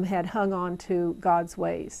 some of them had hung on to God's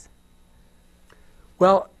ways.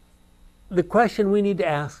 Well, the question we need to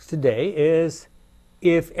ask today is,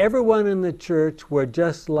 if everyone in the church were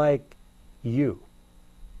just like you,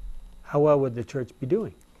 how well would the church be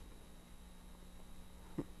doing?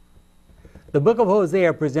 The book of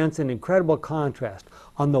Hosea presents an incredible contrast.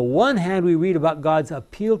 On the one hand, we read about God's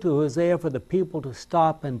appeal to Hosea for the people to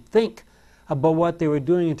stop and think about what they were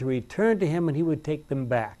doing and to return to him, and he would take them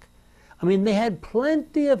back. I mean, they had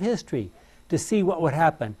plenty of history to see what would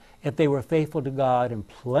happen if they were faithful to God, and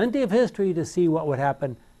plenty of history to see what would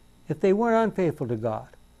happen if they weren't unfaithful to God.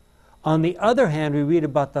 On the other hand, we read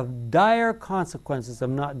about the dire consequences of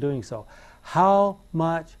not doing so. How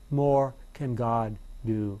much more can God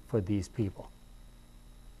do for these people?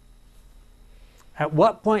 At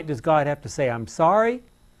what point does God have to say, I'm sorry,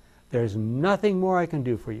 there's nothing more I can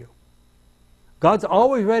do for you? God's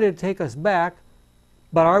always ready to take us back,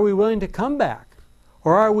 but are we willing to come back?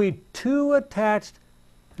 Or are we too attached?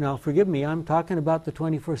 Now, forgive me, I'm talking about the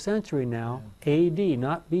 21st century now, AD,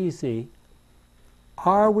 not BC.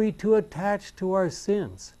 Are we too attached to our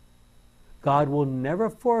sins? God will never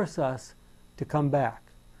force us to come back.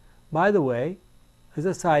 By the way, as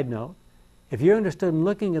a side note, if you're interested in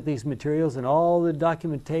looking at these materials and all the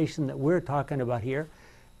documentation that we're talking about here,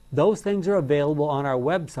 those things are available on our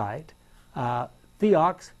website,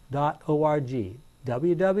 theox.org,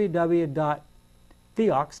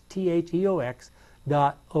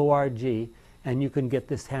 www.theox.org, and you can get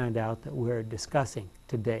this handout that we're discussing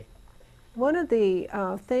today. One of the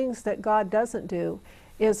things that God doesn't do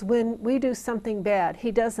is when we do something bad,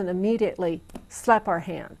 he doesn't immediately slap our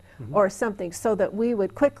hand or something so that we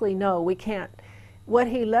would quickly know we can't. What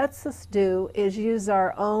he lets us do is use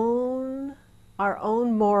our own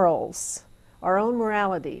morals, our own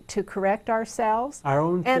morality to correct ourselves. Our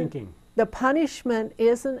own And thinking. the punishment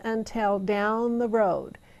isn't until down the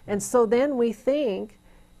road. And so then we think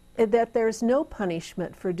that there's no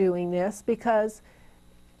punishment for doing this because,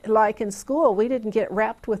 like in school, we didn't get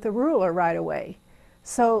wrapped with a ruler right away.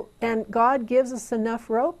 So, and God gives us enough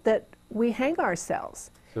rope that we hang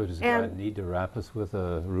ourselves. So does And- God need to wrap us with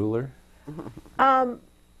a ruler?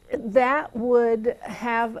 That would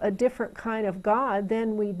have a different kind of God.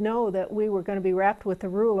 Then we'd know that we were going to be wrapped with a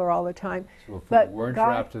ruler all the time. So if But we weren't God-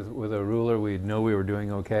 wrapped with a ruler, we'd know we were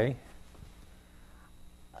doing okay?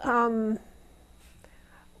 Are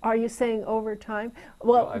you saying over time?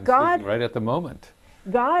 Well, I'm God, speaking right at the moment.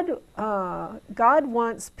 God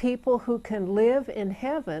wants people who can live in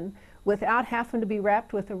heaven without having to be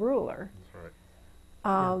wrapped with a ruler. That's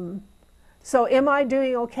right. So am I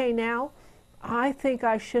doing okay now? I think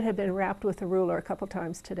I should have been wrapped with a ruler a couple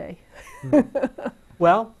times today.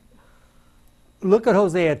 Well, look at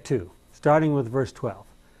Hosea 2, starting with verse 12.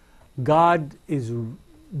 God is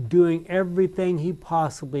doing everything he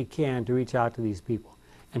possibly can to reach out to these people.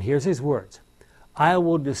 And here's his words. I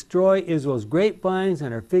will destroy Israel's grapevines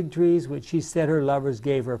and her fig trees, which she said her lovers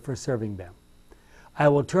gave her for serving them. I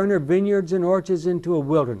will turn her vineyards and orchards into a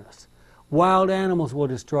wilderness. Wild animals will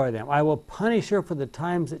destroy them. I will punish her for the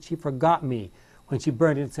times that she forgot me when she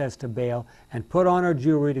burned incense to Baal and put on her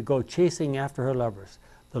jewelry to go chasing after her lovers.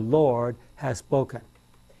 The Lord has spoken.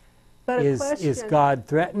 But Is God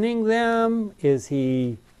threatening them? Is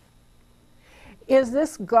he... Is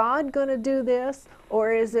this God going to do this,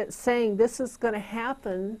 or is it saying this is going to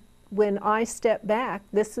happen when I step back?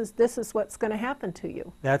 This is what's going to happen to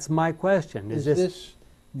you. That's my question. Is this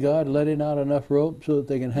God letting out enough rope so that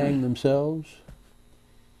they can hang themselves?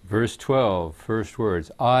 Verse 12, first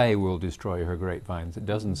words, I will destroy her grapevines. It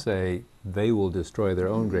doesn't say they will destroy their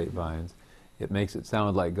own grapevines. It makes it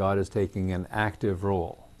sound like God is taking an active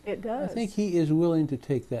role. It does. I think he is willing to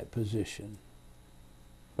take that position.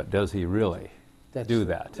 But does he really do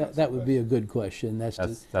that? That would be a good question. That's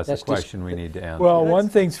the question we need to answer. Well, one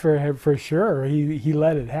thing's for sure, he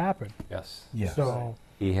let it happen. Yes. Yes. So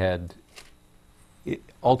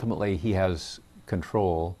Ultimately, he has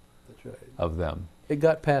control That's right. of them. It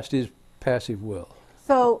got past his passive will.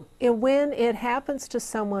 So when it happens to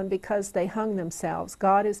someone because they hung themselves,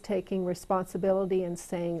 God is taking responsibility and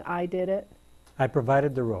saying, I did it. I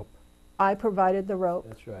provided the rope. I provided the rope.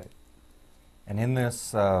 That's right. And in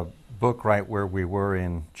this book, right where we were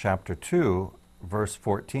in chapter 2, verse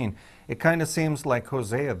 14, it kind of seems like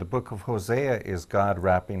Hosea, the book of Hosea, is God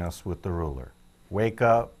wrapping us with the ruler. Wake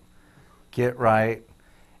up, get right.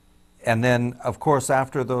 And then, of course,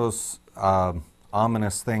 after those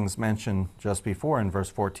ominous things mentioned just before in verse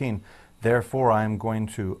 14, therefore I am going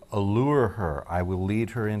to allure her. I will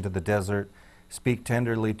lead her into the desert, speak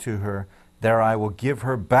tenderly to her. There I will give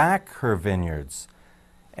her back her vineyards.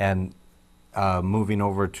 And moving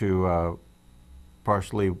over to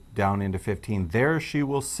partially down into 15, there she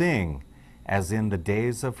will sing as in the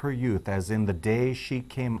days of her youth, as in the day she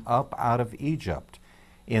came up out of Egypt.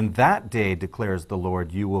 In that day, declares the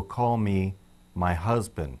Lord, you will call me my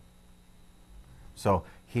husband. So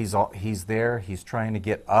he's there. He's trying to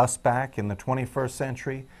get us back in the 21st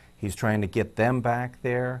century. He's trying to get them back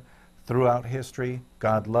there throughout history.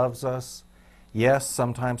 God loves us. Yes,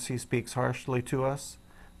 sometimes he speaks harshly to us,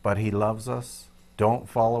 but he loves us. Don't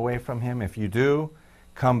fall away from him. If you do,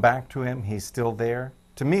 come back to him. He's still there.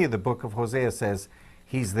 To me, the book of Hosea says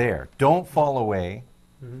he's there. Don't fall away.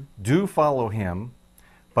 Mm-hmm. Do follow him,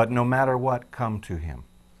 but no matter what, come to him.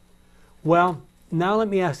 Well, now let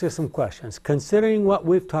me ask you some questions. Considering what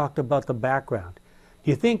we've talked about the background,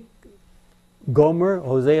 do you think Gomer,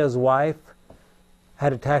 Hosea's wife,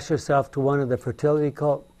 had attached herself to one of the fertility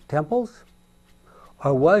cult temples?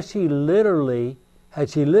 Or had she literally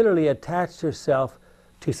attached herself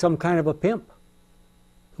to some kind of a pimp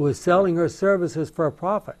who was selling her services for a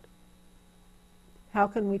profit? How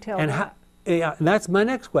can we tell and that? That's my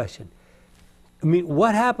next question. I mean,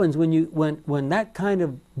 what happens when that kind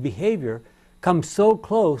of behavior comes so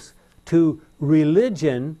close to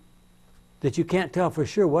religion that you can't tell for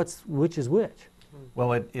sure which is which?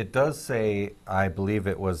 Well, it does say, I believe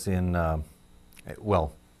it was in,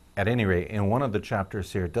 at any rate, in one of the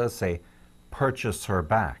chapters here, it does say, purchase her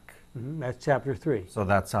back. Mm-hmm. That's chapter 3. So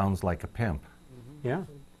that sounds like a pimp. Mm-hmm. Yeah.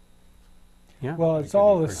 Yeah. Well, it's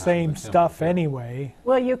all the same stuff anyway.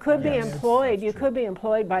 Well, you could be employed. You could be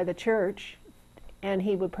employed by the church, and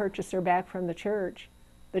he would purchase her back from the church.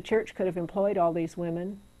 The church could have employed all these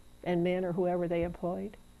women and men or whoever they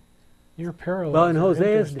employed. Your parallels well, in are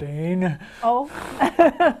Hosea's interesting. Oh.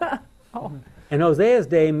 Oh. In Hosea's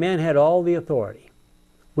day, men had all the authority.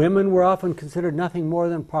 Women were often considered nothing more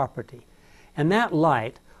than property. In that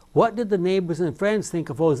light, what did the neighbors and friends think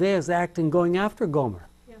of Hosea's act in going after Gomer?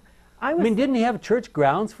 Yeah. I mean, didn't he have church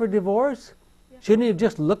grounds for divorce? Yeah. Shouldn't he have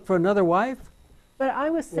just looked for another wife? But I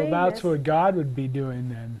was saying that's what God would be doing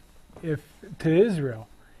then, if to Israel.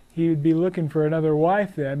 He would be looking for another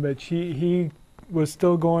wife then, but he was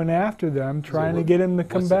still going after them, trying to get him to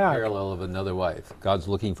come back. What's the parallel of another wife? God's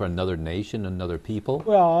looking for another nation, another people?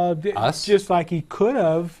 Well, us? Just like he could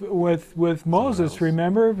have with Moses,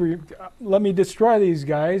 remember? Let me destroy these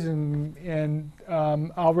guys and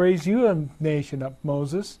I'll raise you a nation up,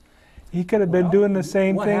 Moses. He could have been doing the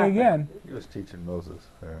same thing again. He was teaching Moses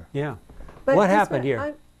there. Yeah. But what happened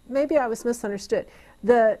here? Maybe I was misunderstood.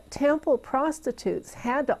 The temple prostitutes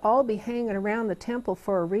had to all be hanging around the temple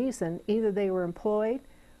for a reason. Either they were employed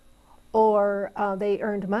or they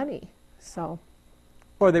earned money. So,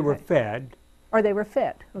 or they were fed. Or they were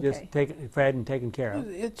fed. Okay. Just fed and taken care of.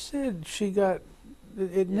 It said she got,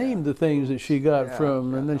 it named the things that she got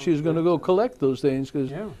from, and then she was going to go collect those things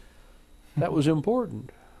because that was important.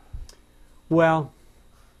 Well,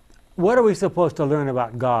 what are we supposed to learn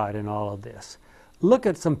about God in all of this? Look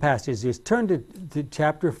at some passages. Turn to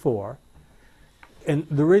chapter 4 and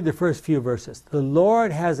read the first few verses. The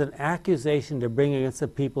Lord has an accusation to bring against the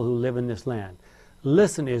people who live in this land.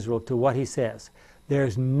 Listen, Israel, to what he says. There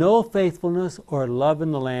is no faithfulness or love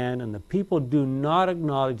in the land, and the people do not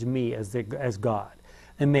acknowledge me as God.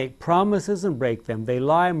 They make promises and break them. They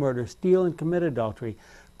lie, murder, steal, and commit adultery.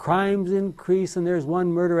 Crimes increase, and there's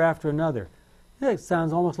one murder after another. It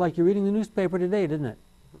sounds almost like you're reading the newspaper today, doesn't it?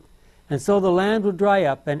 And so the land will dry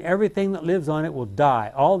up, and everything that lives on it will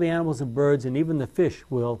die. All the animals and birds and even the fish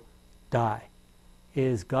will die.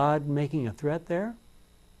 Is God making a threat there?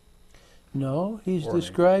 No, he's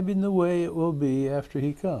describing the way it will be after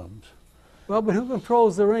he comes. Well, but who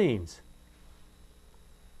controls the reins?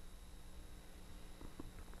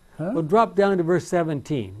 Huh? We'll drop down to verse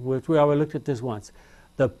 17, which we already looked at this once.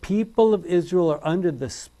 The people of Israel are under the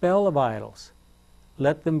spell of idols.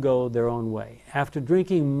 Let them go their own way. After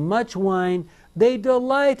drinking much wine, they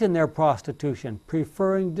delight in their prostitution,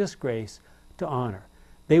 preferring disgrace to honor.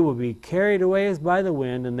 They will be carried away as by the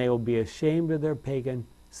wind, and they will be ashamed of their pagan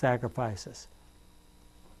sacrifices.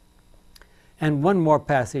 And one more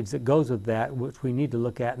passage that goes with that, which we need to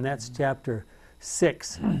look at, and that's chapter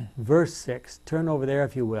 6, verse 6. Turn over there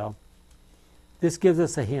if you will. This gives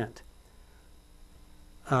us a hint.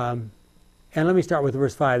 And let me start with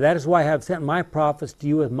verse 5. That is why I have sent my prophets to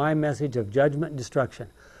you with my message of judgment and destruction.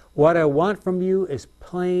 What I want from you is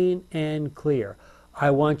plain and clear. I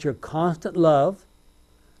want your constant love,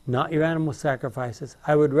 not your animal sacrifices.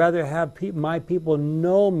 I would rather have my people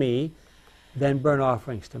know me than burn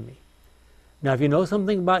offerings to me. Now, if you know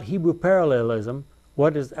something about Hebrew parallelism,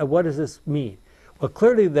 what does this mean? Well,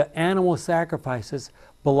 clearly the animal sacrifices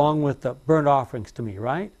belong with the burnt offerings to me,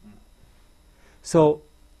 right? So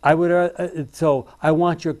I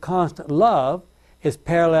want your constant love is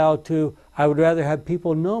parallel to I would rather have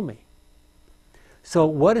people know me. So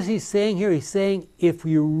what is he saying here? He's saying if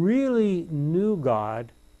you really knew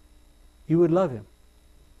God, you would love him.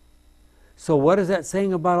 So what is that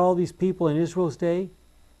saying about all these people in Israel's day,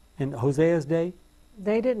 in Hosea's day?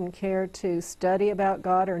 They didn't care to study about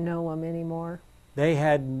God or know him anymore. They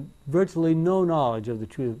had virtually no knowledge of the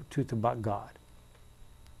truth about God.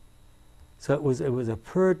 So it was a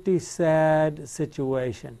pretty sad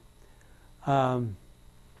situation. Ellen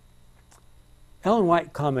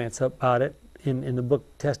White comments about it in the book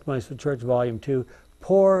Testimonies for Church, Volume 2.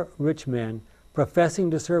 Poor rich men professing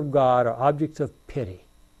to serve God are objects of pity.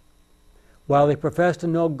 While they profess to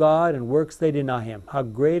know God and works they deny him. How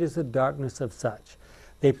great is the darkness of such.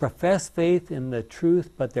 They profess faith in the truth,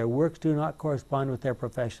 but their works do not correspond with their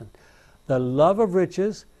profession. The love of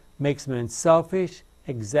riches makes men selfish,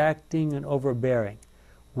 exacting, and overbearing.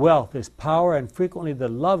 Wealth is power, and frequently the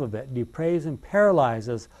love of it depraves and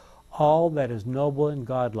paralyzes all that is noble and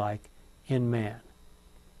godlike in man.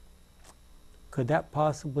 Could that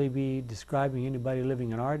possibly be describing anybody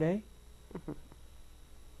living in our day?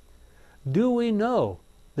 Do we know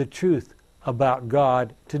the truth about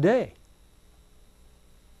God today?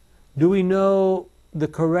 Do we know the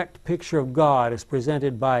correct picture of God as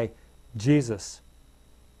presented by Jesus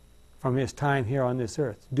from his time here on this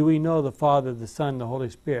earth? Do we know the Father, the Son, the Holy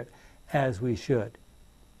Spirit as we should?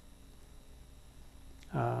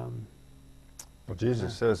 Well,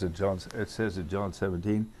 Jesus says in John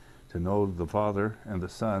 17, to know the Father and the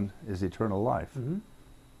Son is eternal life. Mm-hmm.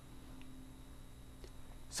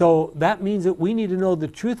 So that means that we need to know the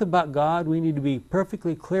truth about God. We need to be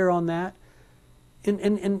perfectly clear on that.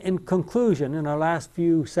 In conclusion, in our last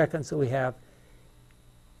few seconds that we have,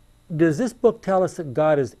 does this book tell us that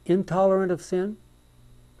God is intolerant of sin?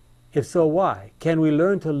 If so, why? Can we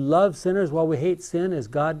learn to love sinners while we hate sin as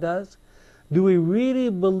God does? Do we really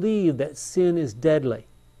believe that sin is deadly?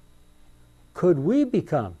 Could we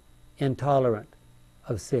become intolerant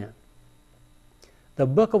of sin? The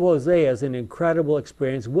book of Hosea is an incredible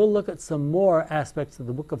experience. We'll look at some more aspects of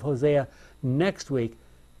the book of Hosea next week.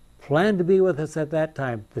 Plan to be with us at that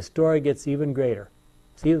time. The story gets even greater.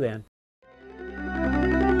 See you then.